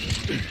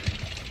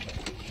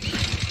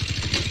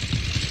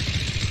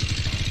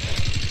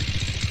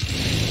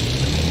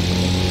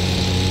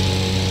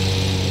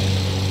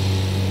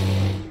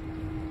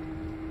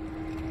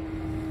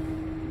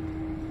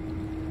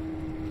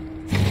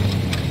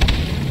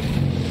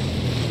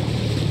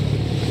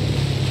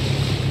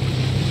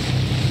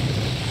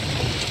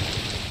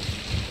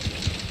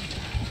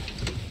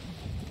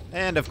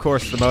 And of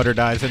course the motor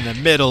dies in the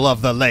middle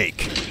of the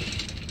lake.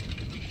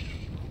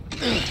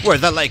 Where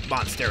the lake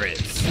monster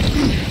is.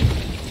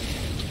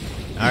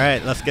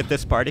 Alright, let's get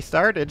this party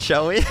started,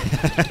 shall we?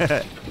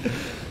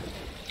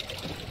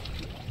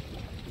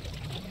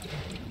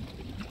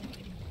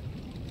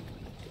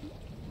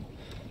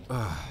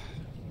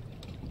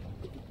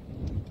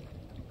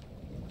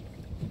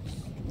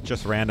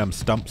 Just random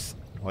stumps,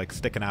 like,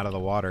 sticking out of the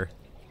water.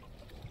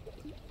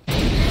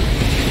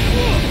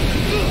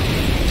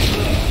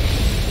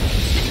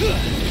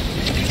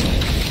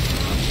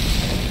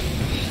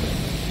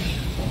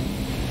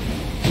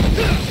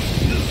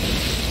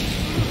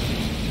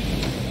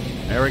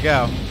 There we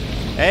go.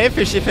 Hey,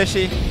 fishy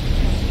fishy.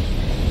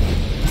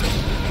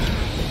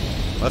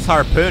 Let's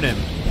harpoon him.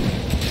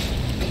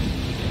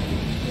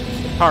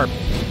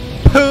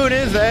 Harpoon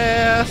his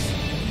ass.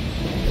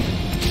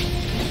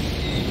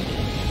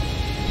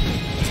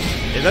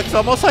 He looks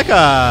almost like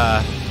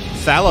a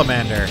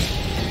salamander.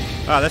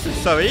 Wow, this is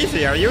so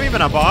easy. Are you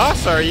even a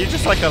boss, or are you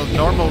just like a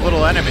normal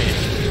little enemy?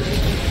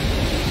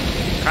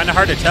 Kind of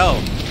hard to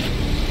tell.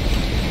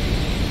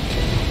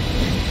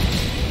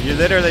 You're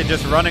literally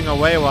just running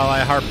away while I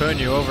harpoon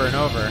you over and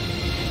over. Alright,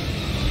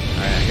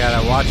 I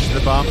gotta watch the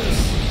bumps.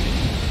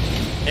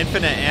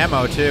 Infinite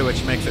ammo too,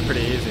 which makes it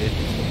pretty easy.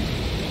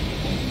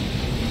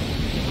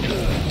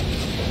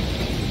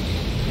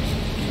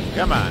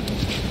 Come on.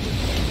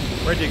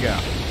 Where'd you go?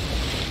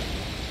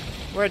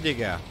 Where'd you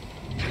go?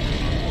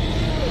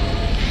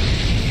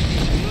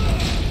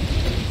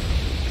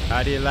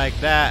 How do you like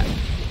that?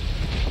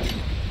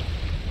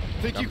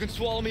 Think you can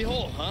swallow me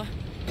whole, huh?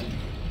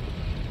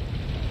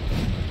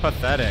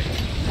 Pathetic.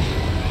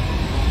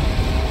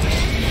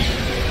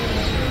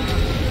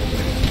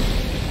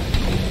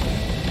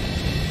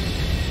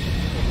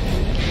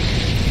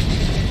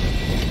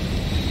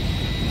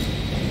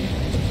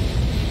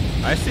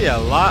 I see a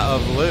lot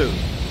of loot,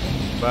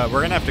 but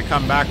we're gonna have to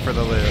come back for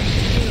the loot.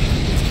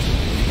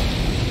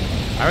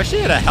 I wish he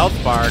had a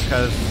health bar,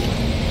 because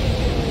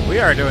we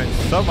are doing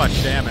so much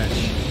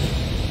damage.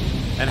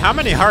 And how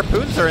many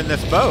harpoons are in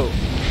this boat?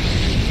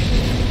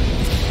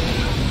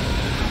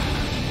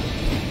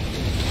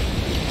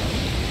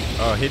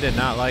 Oh, he did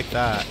not like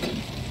that.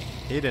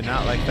 He did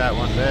not like that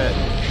one bit.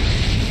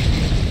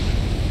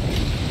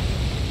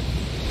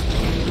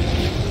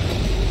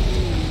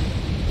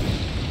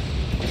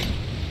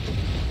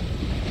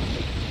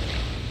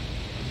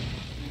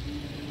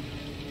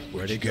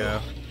 Where'd he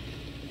go?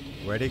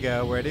 Where'd he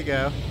go? Where'd he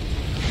go?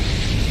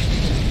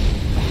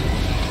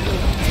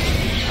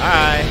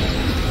 Hi.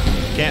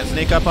 Can't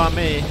sneak up on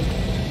me.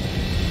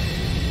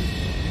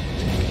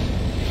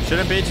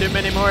 Shouldn't be too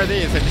many more of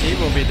these and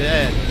he will be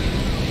dead.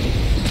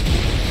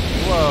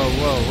 Whoa,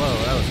 whoa, whoa,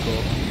 that was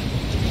cool.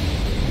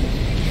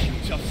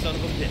 Tough son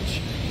of a bitch.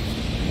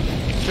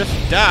 Just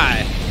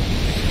die.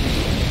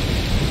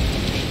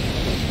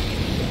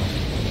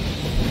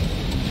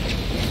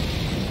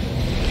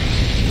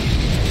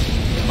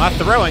 My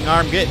throwing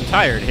arm getting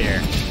tired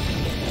here.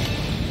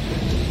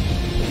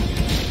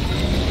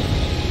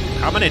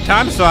 How many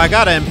times do I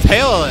gotta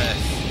impale this?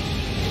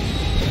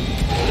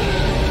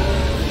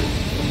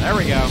 There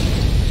we go.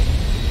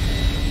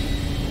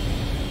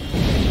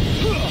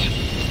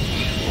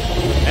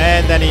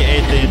 And then he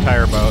ate the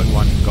entire boat in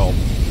one gulp.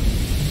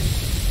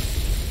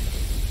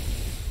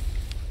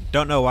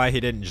 Don't know why he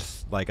didn't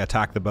just, like,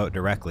 attack the boat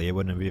directly. It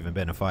wouldn't have even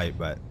been a fight,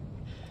 but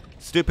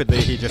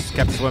stupidly he just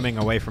kept swimming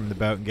away from the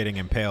boat and getting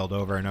impaled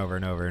over and over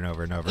and over and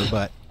over and over.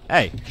 But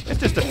hey, it's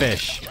just a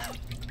fish.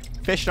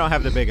 Fish don't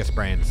have the biggest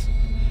brains.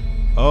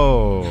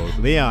 Oh,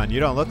 Leon,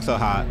 you don't look so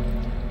hot.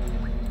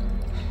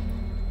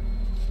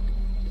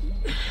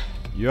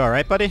 You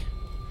alright, buddy?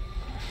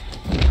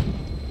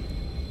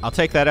 I'll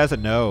take that as a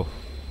no.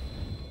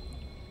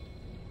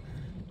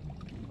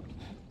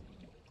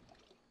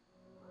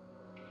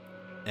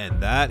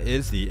 And that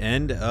is the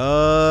end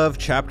of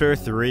Chapter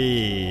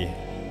 3.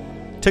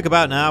 Took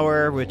about an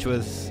hour, which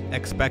was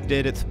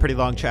expected. It's a pretty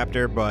long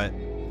chapter, but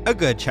a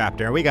good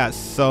chapter. We got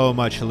so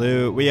much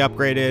loot. We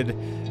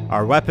upgraded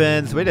Our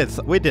weapons, we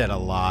did a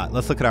lot.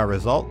 Let's look at our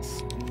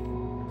results.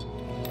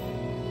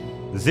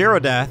 0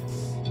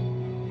 deaths.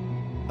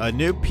 A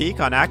new peak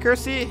on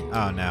accuracy?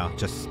 Oh no,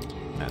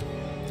 no.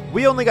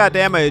 We only got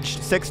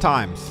damaged 6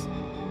 times.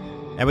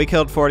 And we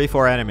killed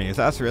 44 enemies.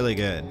 That's really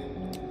good.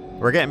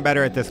 We're getting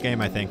better at this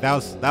game, I think. That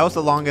was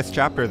the longest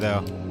chapter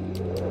though.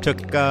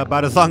 Took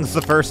about as long as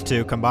the first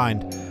 2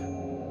 combined.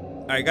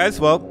 Alright guys,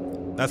 well,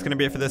 that's going to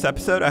be it for this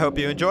episode. I hope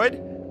you enjoyed.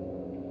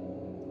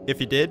 If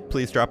you did,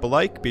 please drop a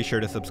like. Be sure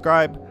to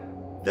subscribe.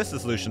 This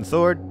is Lucian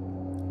Sword.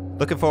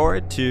 Looking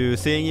forward to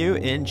seeing you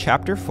in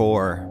Chapter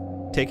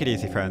 4. Take it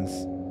easy,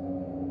 friends.